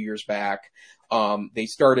Edge a few years back, they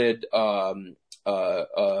started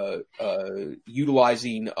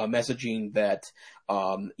utilizing messaging that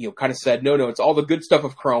kind of said, no, it's all the good stuff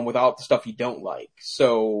of Chrome without the stuff you don't like.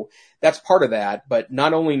 So that's part of that. But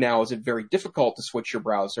not only now is it very difficult to switch your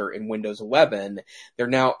browser in Windows 11, they're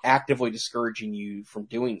now actively discouraging you from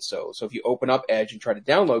doing so. So if you open up Edge and try to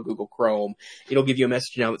download Google Chrome, it'll give you a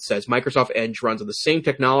message now that says Microsoft Edge runs on the same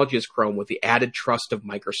technology as Chrome with the added trust of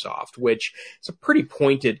Microsoft, which is a pretty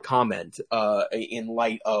pointed comment in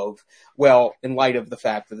light of the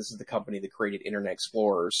fact that this is the company that created Internet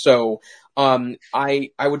Explorer. So I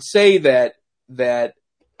would say that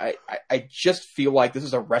I just feel like this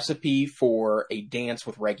is a recipe for a dance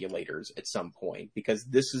with regulators at some point, because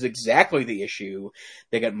this is exactly the issue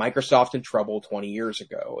that got Microsoft in trouble 20 years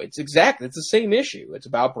ago. It's the same issue. It's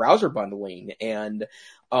about browser bundling, and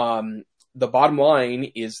the bottom line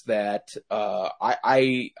is that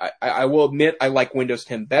I will admit I like Windows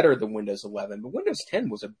 10 better than Windows 11, but Windows 10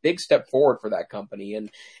 was a big step forward for that company and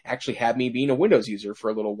actually had me being a Windows user for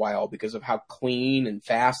a little while because of how clean and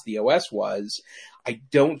fast the OS was. I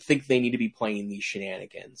don't think they need to be playing these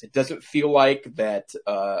shenanigans. It doesn't feel like that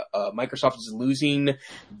Microsoft is losing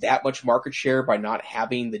that much market share by not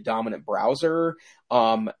having the dominant browser.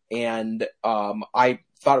 I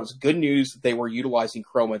thought it was good news that they were utilizing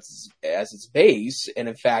Chrome as its base, and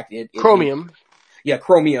in fact, Chromium.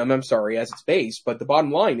 Chromium, I'm sorry, as its base. But the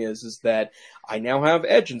bottom line is that I now have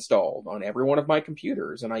Edge installed on every one of my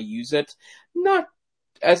computers, and I use it not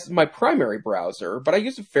as my primary browser, but I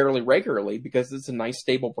use it fairly regularly because it's a nice,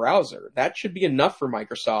 stable browser. That should be enough for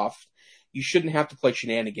Microsoft. You shouldn't have to play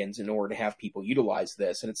shenanigans in order to have people utilize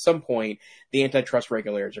this. And at some point, the antitrust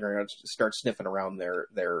regulators are going to start sniffing around their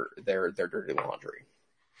dirty laundry.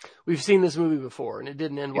 We've seen this movie before, and it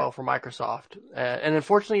didn't end well for Microsoft. And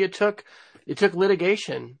unfortunately, it took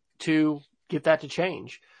litigation to get that to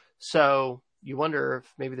change. So you wonder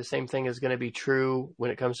if maybe the same thing is going to be true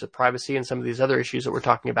when it comes to privacy and some of these other issues that we're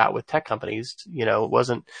talking about with tech companies.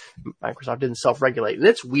 Microsoft didn't self-regulate. And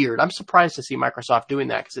it's weird. I'm surprised to see Microsoft doing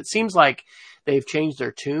that, because it seems like they've changed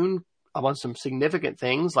their tune on some significant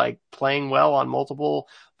things, like playing well on multiple,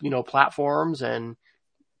 platforms. And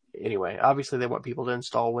anyway, obviously they want people to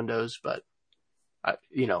install Windows, but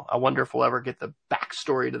I wonder if we'll ever get the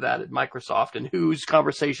backstory to that at Microsoft and whose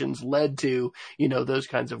conversations led to, those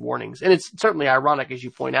kinds of warnings. And it's certainly ironic, as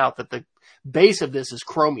you point out, that the base of this is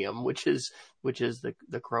Chromium, which is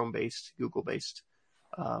the Chrome-based, Google-based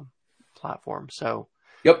platform. So,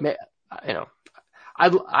 yep.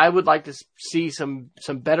 I would like to see some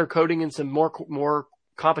better coding and some more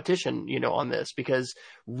competition, on this, because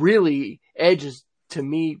really Edge is, to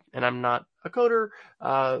me, and I'm not a coder,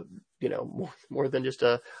 more than just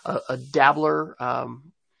a dabbler.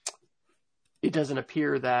 It doesn't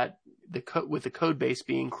appear that with the code base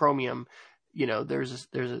being Chromium, there's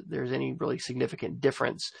any really significant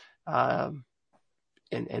difference and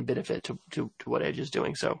benefit to what Edge is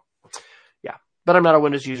doing. So, yeah. But I'm not a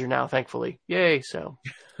Windows user now, thankfully. Yay! So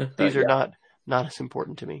these are not as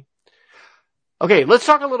important to me. Okay, let's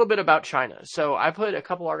talk a little bit about China. So I put a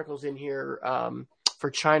couple articles in here for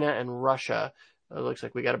China and Russia. It looks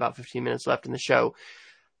like we got about 15 minutes left in the show.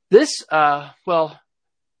 This, the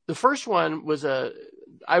first one was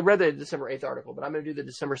I read the December 8th article, but I'm going to do the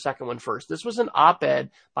December 2nd one first. This was an op-ed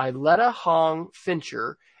by Letta Hong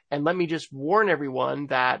Fincher. And let me just warn everyone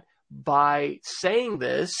that by saying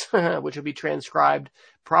this, which will be transcribed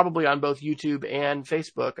probably on both YouTube and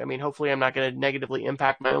Facebook, I mean, hopefully I'm not going to negatively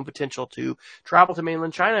impact my own potential to travel to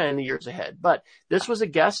mainland China in the years ahead. But this was a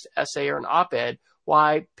guest essay or an op-ed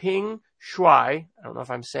why Peng Shuai, I don't know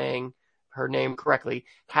if I'm saying her name correctly,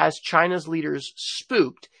 has China's leaders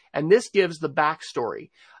spooked. And this gives the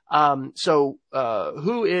backstory.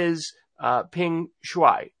 Who is Peng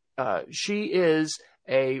Shuai? She is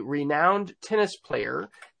a renowned tennis player,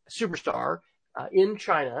 superstar in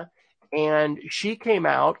China, and she came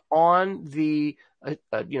out on the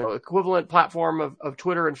equivalent platform of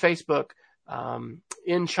Twitter and Facebook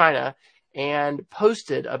in China and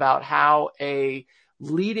posted about how a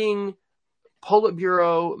leading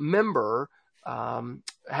Politburo member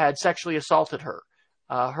had sexually assaulted her.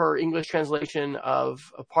 Her English translation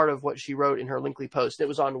of a part of what she wrote in her lengthy post. It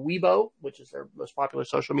was on Weibo, which is their most popular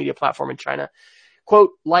social media platform in China.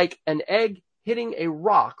 Quote, like an egg hitting a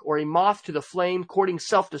rock or a moth to the flame courting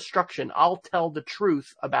self-destruction, I'll tell the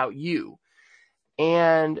truth about you.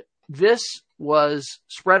 And this was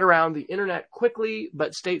spread around the internet quickly,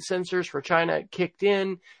 but state censors for China kicked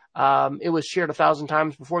in. It was shared 1,000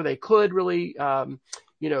 times before they could really,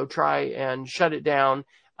 try and shut it down.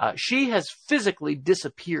 She has physically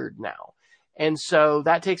disappeared now. And so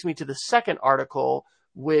that takes me to the second article,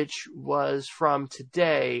 which was from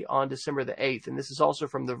today on December the 8th. And this is also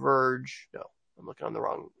from The Verge. No, I'm looking on the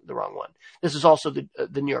wrong one. This is also the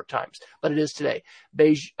New York Times, but it is today.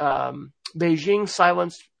 Beijing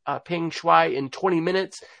silenced Peng Shuai in 20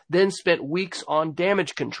 minutes, then spent weeks on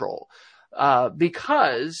damage control.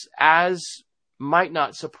 Because, as might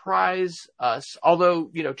not surprise us, although,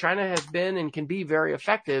 China has been and can be very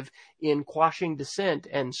effective in quashing dissent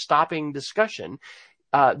and stopping discussion,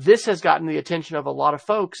 this has gotten the attention of a lot of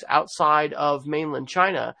folks outside of mainland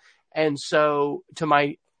China. And so, to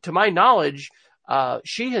my knowledge,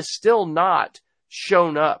 she has still not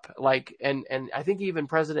shown up. And I think even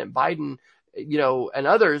President Biden, and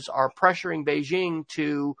others are pressuring Beijing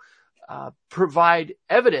to provide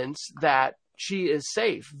evidence that she is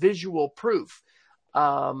safe, visual proof.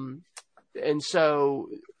 And so,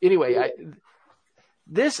 anyway,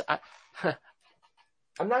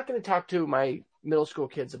 I'm not going to talk to my middle school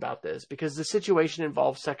kids about this because the situation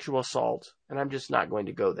involves sexual assault, and I'm just not going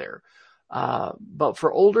to go there. But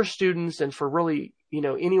for older students and for really,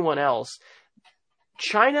 anyone else,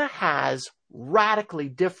 China has radically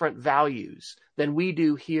different values than we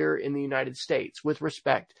do here in the United States with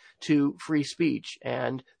respect to free speech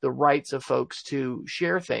and the rights of folks to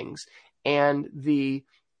share things. And the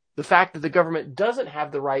fact that the government doesn't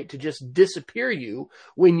have the right to just disappear you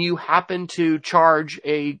when you happen to charge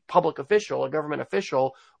a public official, a government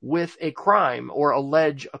official, with a crime or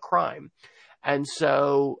allege a crime. And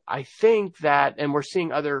so I think that, and we're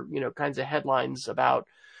seeing other, kinds of headlines about,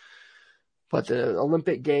 but the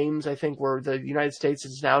Olympic Games, I think, where the United States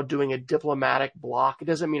is now doing a diplomatic block. It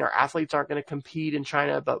doesn't mean our athletes aren't going to compete in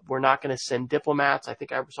China, but we're not going to send diplomats. I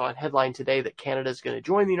think I saw a headline today that Canada is going to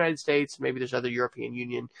join the United States. Maybe there's other European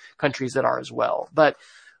Union countries that are as well. But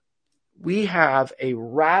we have a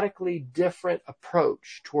radically different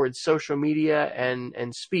approach towards social media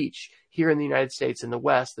and speech here in the United States and the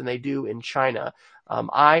West than they do in China.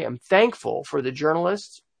 I am thankful for the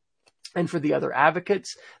journalists and for the other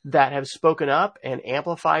advocates that have spoken up and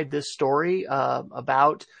amplified this story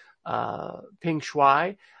about Peng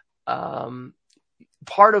Shuai.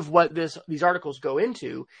 Part of what these articles go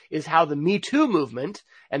into is how the Me Too movement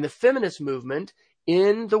and the feminist movement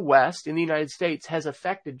in the West, in the United States, has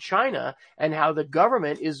affected China, and how the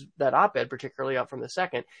government is, that op-ed particularly up from the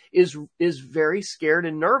second, is very scared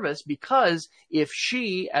and nervous because if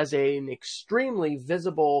she, as an extremely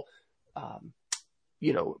visible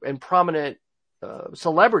and prominent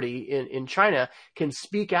celebrity in China, can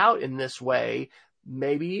speak out in this way,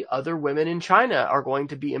 maybe other women in China are going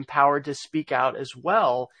to be empowered to speak out as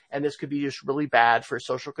well. And this could be just really bad for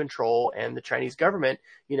social control and the Chinese government,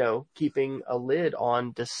 keeping a lid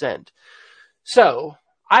on dissent. So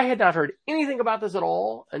I had not heard anything about this at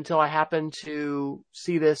all until I happened to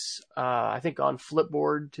see this, I think on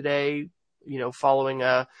Flipboard today, following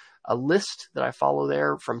a list that I follow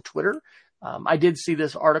there from Twitter. I did see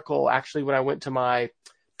this article actually when I went to my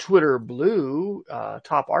Twitter Blue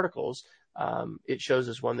top articles. It shows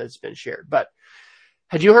as one that's been shared. But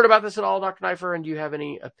had you heard about this at all, Dr. Neiffer, and do you have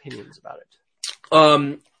any opinions about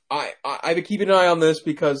it? I've been keeping an eye on this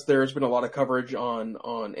because there's been a lot of coverage on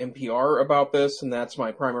NPR about this, and that's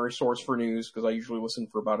my primary source for news because I usually listen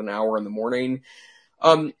for about an hour in the morning.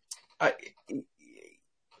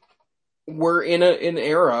 We're in an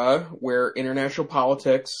era where international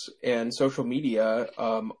politics and social media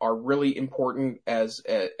are really important as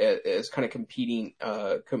kind of competing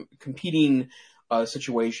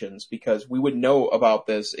situations, because we would know about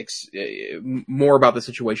this more about the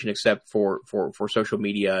situation except for social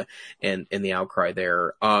media and the outcry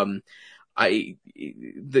there. The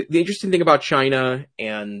interesting thing about China,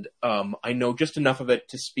 and I know just enough of it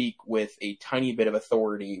to speak with a tiny bit of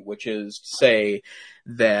authority, which is to say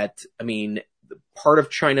that, part of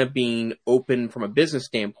China being open from a business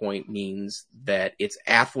standpoint means that its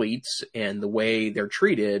athletes and the way they're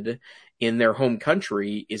treated in their home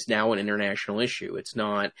country is now an international issue.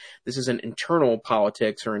 This isn't internal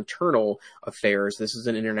politics or internal affairs. This is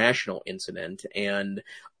an international incident. And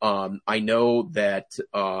I know that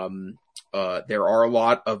there are a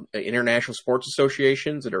lot of international sports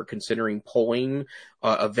associations that are considering pulling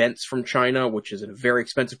events from China, which is a very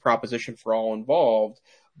expensive proposition for all involved.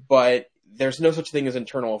 But there's no such thing as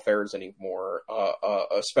internal affairs anymore,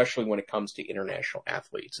 especially when it comes to international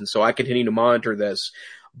athletes. And so I continue to monitor this,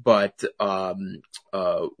 but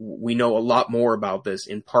we know a lot more about this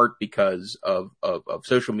in part because of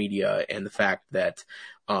social media and the fact that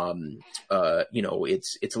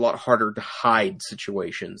it's a lot harder to hide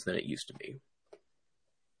situations than it used to be.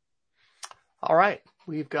 All right.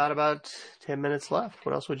 We've got about 10 minutes left.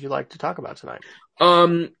 What else would you like to talk about tonight?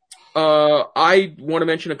 I want to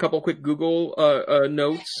mention a couple quick Google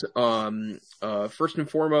notes. First and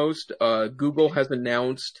foremost, Google has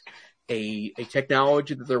announced a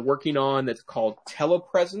technology that they're working on that's called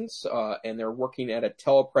telepresence, and they're working at a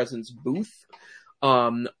telepresence booth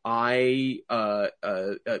I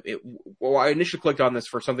initially clicked on this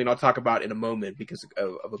for something I'll talk about in a moment because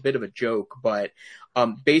of a bit of a joke, but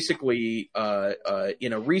basically,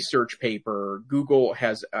 in a research paper, Google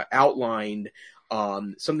has outlined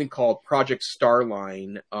something called Project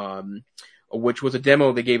Starline, which was a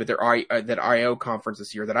demo they gave at their that I/O conference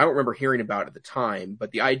this year that I don't remember hearing about at the time.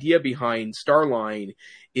 But the idea behind Starline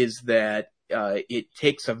is that it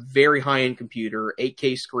takes a very high-end computer,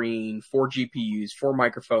 8K screen, 4 GPUs, 4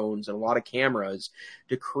 microphones, and a lot of cameras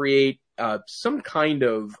to create some kind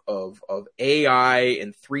of AI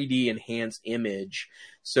and 3D enhanced image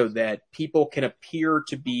so that people can appear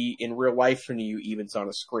to be in real life from you, even on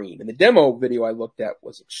a screen. And the demo video I looked at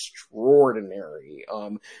was extraordinary.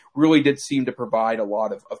 Really did seem to provide a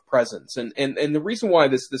lot of presence. And the reason why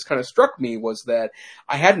this kind of struck me was that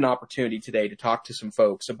I had an opportunity today to talk to some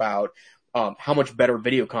folks about how much better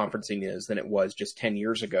video conferencing is than it was just 10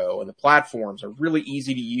 years ago. And the platforms are really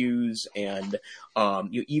easy to use. And,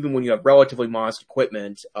 even when you have relatively modest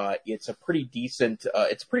equipment, it's a pretty decent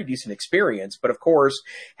experience. But of course,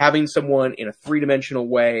 having someone in a 3-dimensional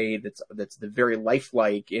way that's the very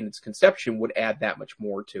lifelike in its conception would add that much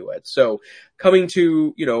more to it. So coming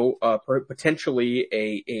to, potentially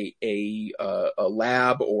a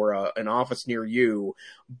lab or an office near you,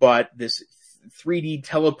 but this 3D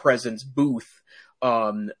telepresence booth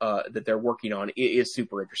that they're working on is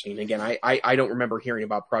super interesting. Again, I don't remember hearing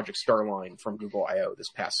about Project Starline from Google I/O this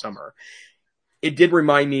past summer. It did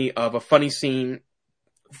remind me of a funny scene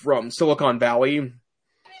from Silicon Valley,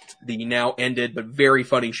 the now ended but very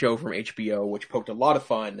funny show from HBO, which poked a lot of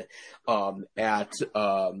fun at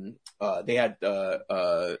they had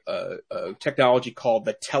a technology called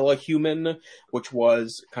the Telehuman, which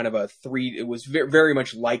was kind of it was very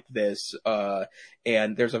much like this.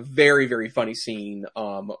 And there's a very, very funny scene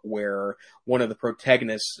where one of the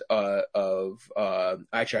protagonists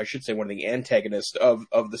actually I should say one of the antagonists of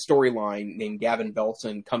the storyline named Gavin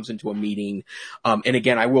Belson comes into a meeting. And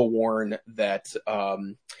again, I will warn that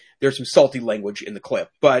there's some salty language in the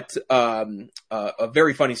clip, but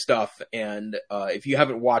very funny stuff. And if you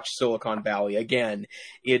haven't watched Silicon Valley, again,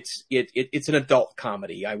 it's an adult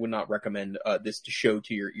comedy. I would not recommend this to show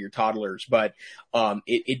to your toddlers, but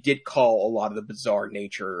it did call a lot of the bizarre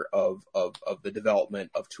nature of the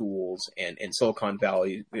development of tools and Silicon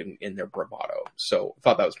Valley in their bravado. So I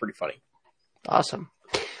thought that was pretty funny. Awesome.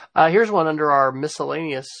 Here's one under our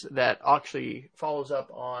miscellaneous that actually follows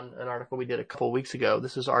up on an article we did a couple of weeks ago.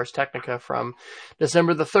 This is Ars Technica from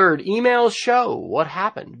December the 3rd. Emails show what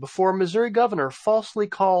happened before Missouri governor falsely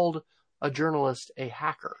called a journalist a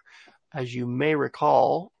hacker. As you may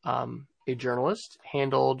recall, a journalist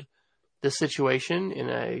handled this situation in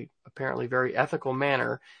a apparently very ethical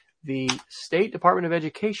manner. The State Department of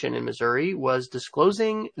Education in Missouri was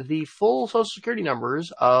disclosing the full Social Security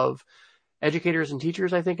numbers of educators and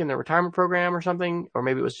teachers, I think, in their retirement program or something, or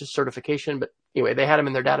maybe it was just certification. But anyway, they had them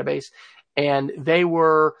in their database and they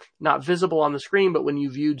were not visible on the screen. But when you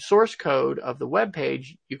viewed source code of the web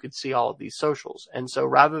page, you could see all of these socials. And so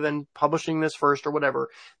rather than publishing this first or whatever,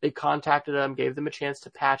 they contacted them, gave them a chance to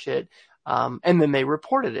patch it, and then they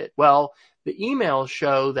reported it. Well, the emails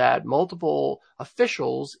show that multiple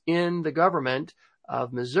officials in the government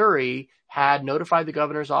of Missouri had notified the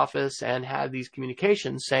governor's office and had these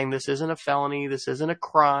communications saying this isn't a felony, this isn't a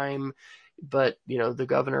crime. But, the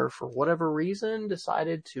governor, for whatever reason,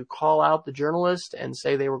 decided to call out the journalist and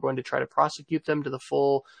say they were going to try to prosecute them to the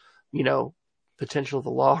full, potential of the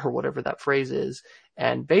law or whatever that phrase is,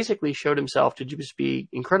 and basically showed himself to just be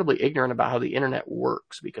incredibly ignorant about how the internet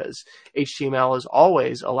works, because HTML has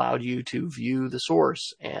always allowed you to view the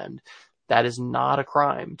source, and that is not a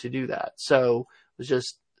crime to do that. So it was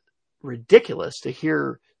just ridiculous to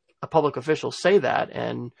hear a public official say that.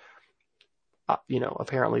 And,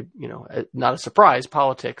 apparently, not a surprise,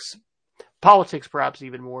 politics perhaps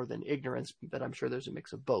even more than ignorance, but I'm sure there's a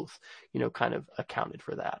mix of both, kind of accounted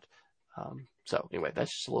for that. So anyway,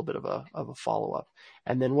 that's just a little bit of a follow-up.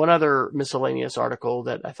 And then one other miscellaneous article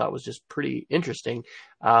that I thought was just pretty interesting.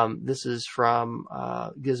 This is from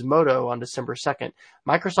Gizmodo on December 2nd.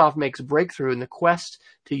 Microsoft makes breakthrough in the quest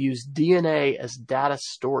to use DNA as data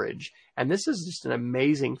storage. And this is just an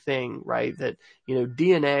amazing thing, right? That,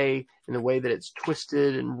 DNA in the way that it's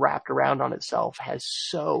twisted and wrapped around on itself has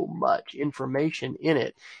so much information in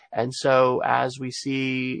it. And so as we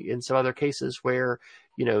see in some other cases where,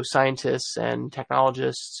 scientists and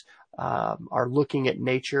technologists are looking at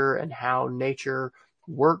nature and how nature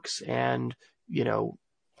works and,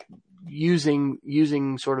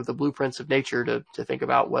 using sort of the blueprints of nature to think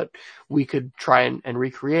about what we could try and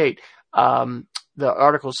recreate. The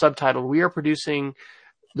article is subtitled, "We are producing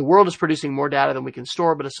the world is producing more data than we can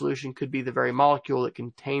store, but a solution could be the very molecule that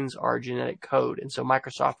contains our genetic code. And so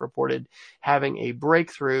Microsoft reported having a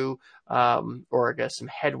breakthrough, or I guess some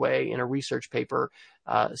headway in a research paper,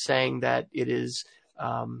 saying that it is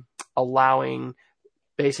allowing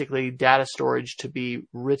basically data storage to be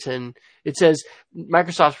written. It says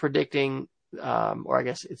Microsoft's predicting, or I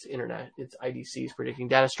guess it's IDC is predicting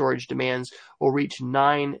data storage demands will reach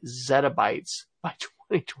 9 zettabytes by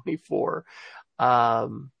 2024.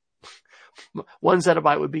 1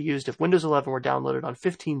 zettabyte would be used if Windows 11 were downloaded on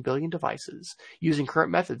 15 billion devices. Using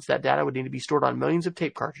current methods, that data would need to be stored on millions of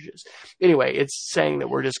tape cartridges. Anyway, it's saying that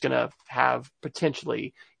we're just going to have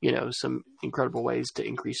potentially, some incredible ways to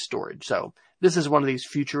increase storage. So this is one of these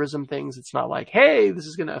futurism things. It's not like, hey, this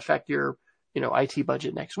is going to affect your, IT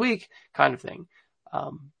budget next week kind of thing.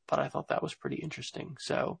 But I thought that was pretty interesting.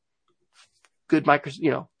 So good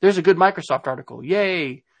there's a good Microsoft article.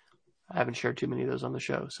 Yay. I haven't shared too many of those on the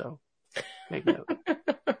show, so make note.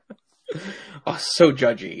 Oh, so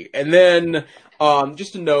judgy. And then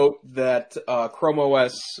just a note that Chrome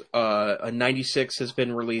OS 96 has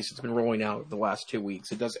been released. It's been rolling out the last 2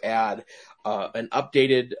 weeks. It does add an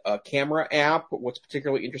updated camera app. What's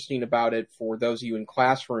particularly interesting about it for those of you in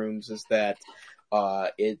classrooms is that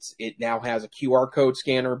it now has a QR code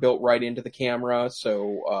scanner built right into the camera.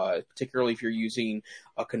 So particularly if you're using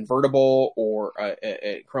a convertible or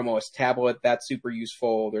a Chrome OS tablet, that's super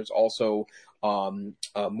useful. There's also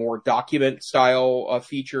more document style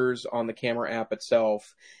features on the camera app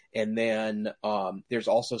itself. And then there's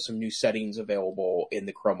also some new settings available in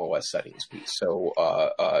the Chrome OS settings piece. So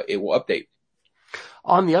it will update.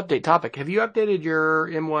 On the update topic, have you updated your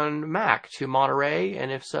M1 Mac to Monterey?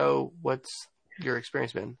 And if so, what's your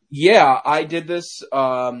experience been? Yeah, I did this.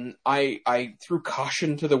 I threw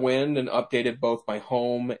caution to the wind and updated both my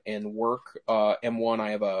home and work M1. I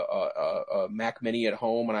have a Mac Mini at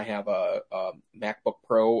home and I have a MacBook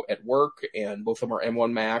Pro at work, and both of them are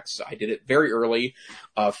M1 Macs. I did it very early,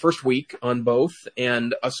 first week on both,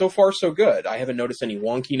 and so far so good. I haven't noticed any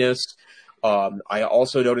wonkiness. I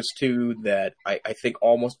also noticed too that I think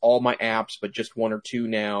almost all my apps, but just 1 or 2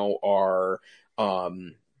 now are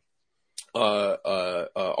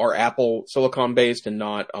Apple Silicon based and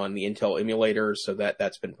not on the Intel emulator. So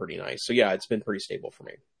that's been pretty nice. So yeah, it's been pretty stable for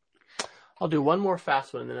me. I'll do one more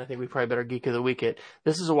fast one, and then I think we probably better Geek of the Week it.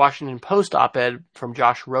 This is a Washington Post op-ed from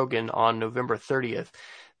Josh Rogan on November 30th.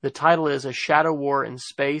 The title is "A Shadow War in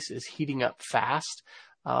Space is Heating Up Fast."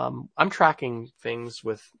 I'm tracking things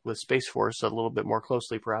with Space Force a little bit more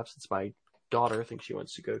closely, perhaps. It's my daughter. I think she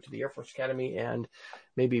wants to go to the Air Force Academy and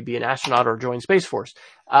maybe be an astronaut or join Space Force.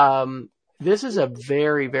 This is a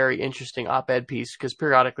very, very interesting op-ed piece because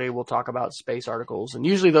periodically we'll talk about space articles, and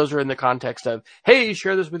usually those are in the context of, hey,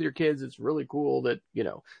 share this with your kids. It's really cool that,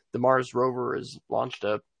 the Mars rover has launched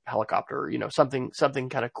a helicopter, something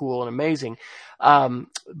kind of cool and amazing.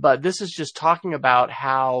 But this is just talking about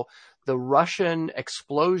how the Russian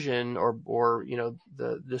explosion or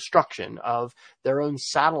the destruction of their own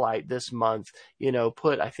satellite this month,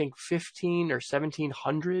 put, I think, 1,500 or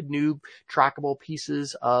 1,700 new trackable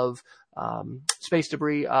pieces of space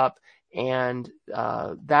debris up, and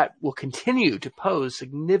that will continue to pose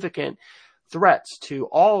significant threats to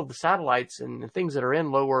all of the satellites and the things that are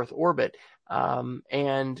in low Earth orbit.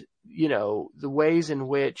 And, the ways in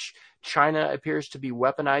which China appears to be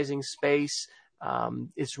weaponizing space,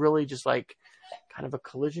 it's really just like kind of a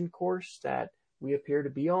collision course that we appear to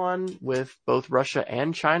be on with both Russia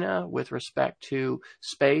and China with respect to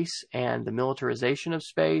space and the militarization of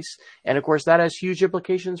space. And of course, that has huge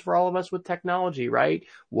implications for all of us with technology, right?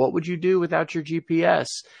 What would you do without your GPS?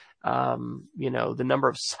 The number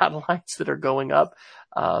of satellites that are going up,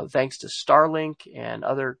 thanks to Starlink and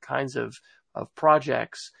other kinds of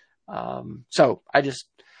projects. So I just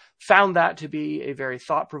found that to be a very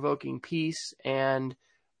thought-provoking piece, and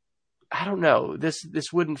I don't know, this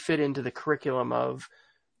wouldn't fit into the curriculum of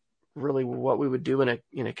really what we would do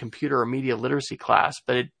in a computer or media literacy class,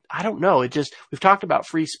 but I don't know. We've talked about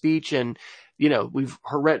free speech, and we've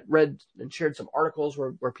read and shared some articles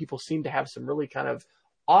where people seem to have some really kind of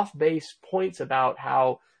off-base points about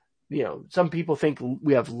how some people think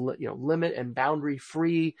we have limit and boundary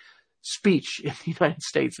free speech in the United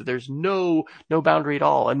States, that there's no boundary at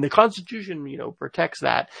all. And the Constitution, protects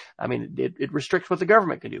that. I mean, it restricts what the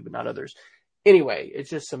government can do, but not others. Anyway, it's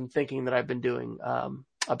just some thinking that I've been doing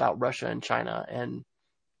about Russia and China and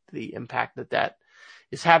the impact that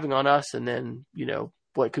is having on us, and then,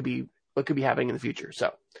 what could be happening in the future.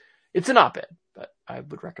 So it's an op-ed, but I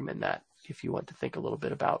would recommend that if you want to think a little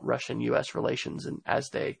bit about Russian-U.S. relations and as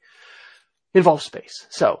they involve space.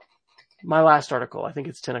 So my last article, I think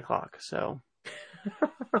it's 10 o'clock. So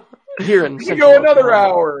Here in We can Central go another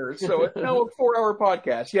Oklahoma. hour. So it's now a 4-hour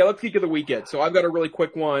podcast. Yeah, let's geek of the weekend. So I've got a really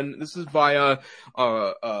quick one. This is via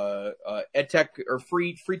EdTech or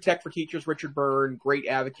free tech for teachers. Richard Byrne, great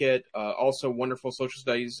advocate, also wonderful social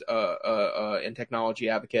studies and technology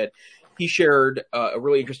advocate. He shared a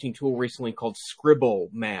really interesting tool recently called Scribble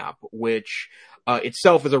Map, which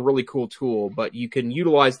itself is a really cool tool, but you can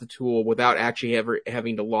utilize the tool without actually ever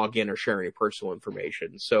having to log in or share any personal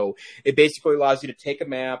information. So it basically allows you to take a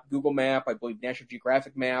map, Google Map, I believe National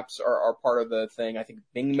Geographic maps are part of the thing. I think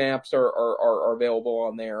Bing maps are available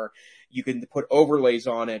on there. You can put overlays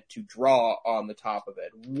on it to draw on the top of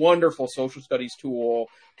it. Wonderful social studies tool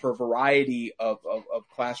for a variety of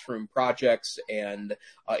classroom projects and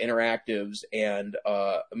interactives. And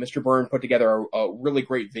Mr. Byrne put together a really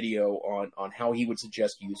great video on how he would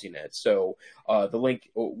suggest using it. So the link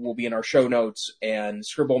will be in our show notes. And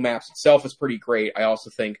Scribble Maps itself is pretty great. I also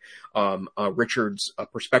think Richard's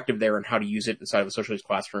perspective there on how to use it inside of a socialist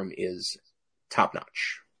classroom is top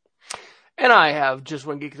notch. And I have just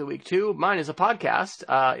one Geek of the Week, too. Mine is a podcast.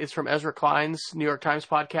 It's from Ezra Klein's New York Times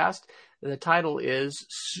podcast. The title is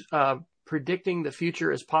Predicting the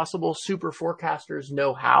Future is Possible. Super Forecasters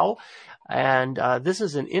Know How. And this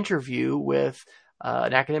is an interview with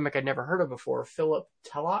an academic I'd never heard of before, Philip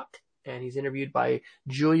Tellock. And he's interviewed by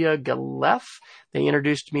Julia Galef. They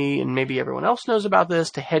introduced me, and maybe everyone else knows about this,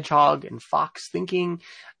 to Hedgehog and Fox Thinking.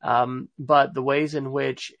 But the ways in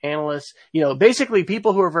which analysts, basically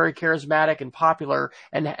people who are very charismatic and popular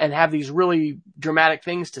and have these really dramatic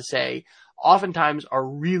things to say, oftentimes are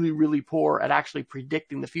really, really poor at actually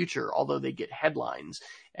predicting the future, although they get headlines.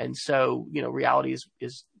 And so, reality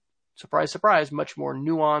is surprise, surprise, much more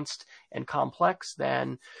nuanced and complex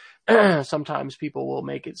than sometimes people will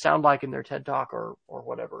make it sound like in their TED Talk or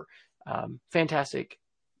whatever. Fantastic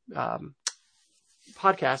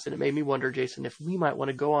podcast. And it made me wonder, Jason, if we might want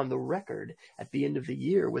to go on the record at the end of the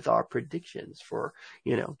year with our predictions for,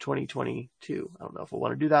 2022. I don't know if we'll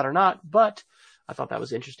want to do that or not, but I thought that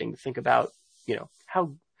was interesting to think about,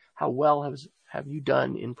 how well have you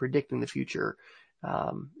done in predicting the future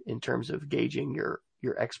in terms of gauging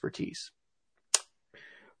your expertise?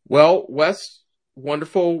 Well, Wes,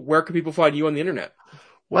 wonderful. Where can people find you on the internet?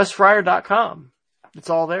 WesFryer.com. It's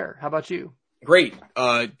all there. How about you? Great.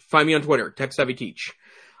 Find me on Twitter, TechSavvyTeach.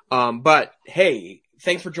 But hey,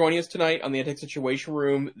 thanks for joining us tonight on the EdTech Situation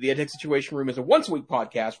Room. The EdTech Situation Room is a once-a-week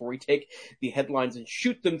podcast where we take the headlines and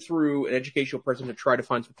shoot them through an educational prism to try to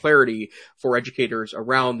find some clarity for educators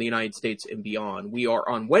around the United States and beyond. We are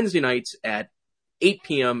on Wednesday nights at 8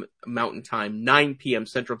 p.m. Mountain Time, 9 p.m.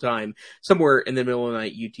 Central Time, somewhere in the middle of the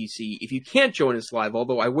night UTC. If you can't join us live,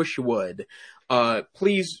 although I wish you would,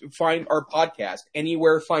 please find our podcast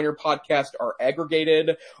anywhere finer podcasts are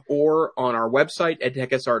aggregated, or on our website,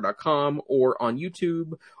 edtechsr.com, or on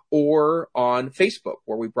YouTube, or on Facebook,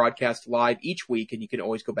 where we broadcast live each week, and you can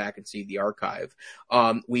always go back and see the archive.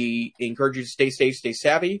 We encourage you to stay safe, stay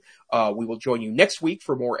savvy. We will join you next week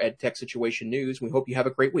for more EdTech Situation news. We hope you have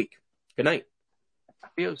a great week. Good night.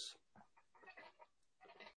 Adios.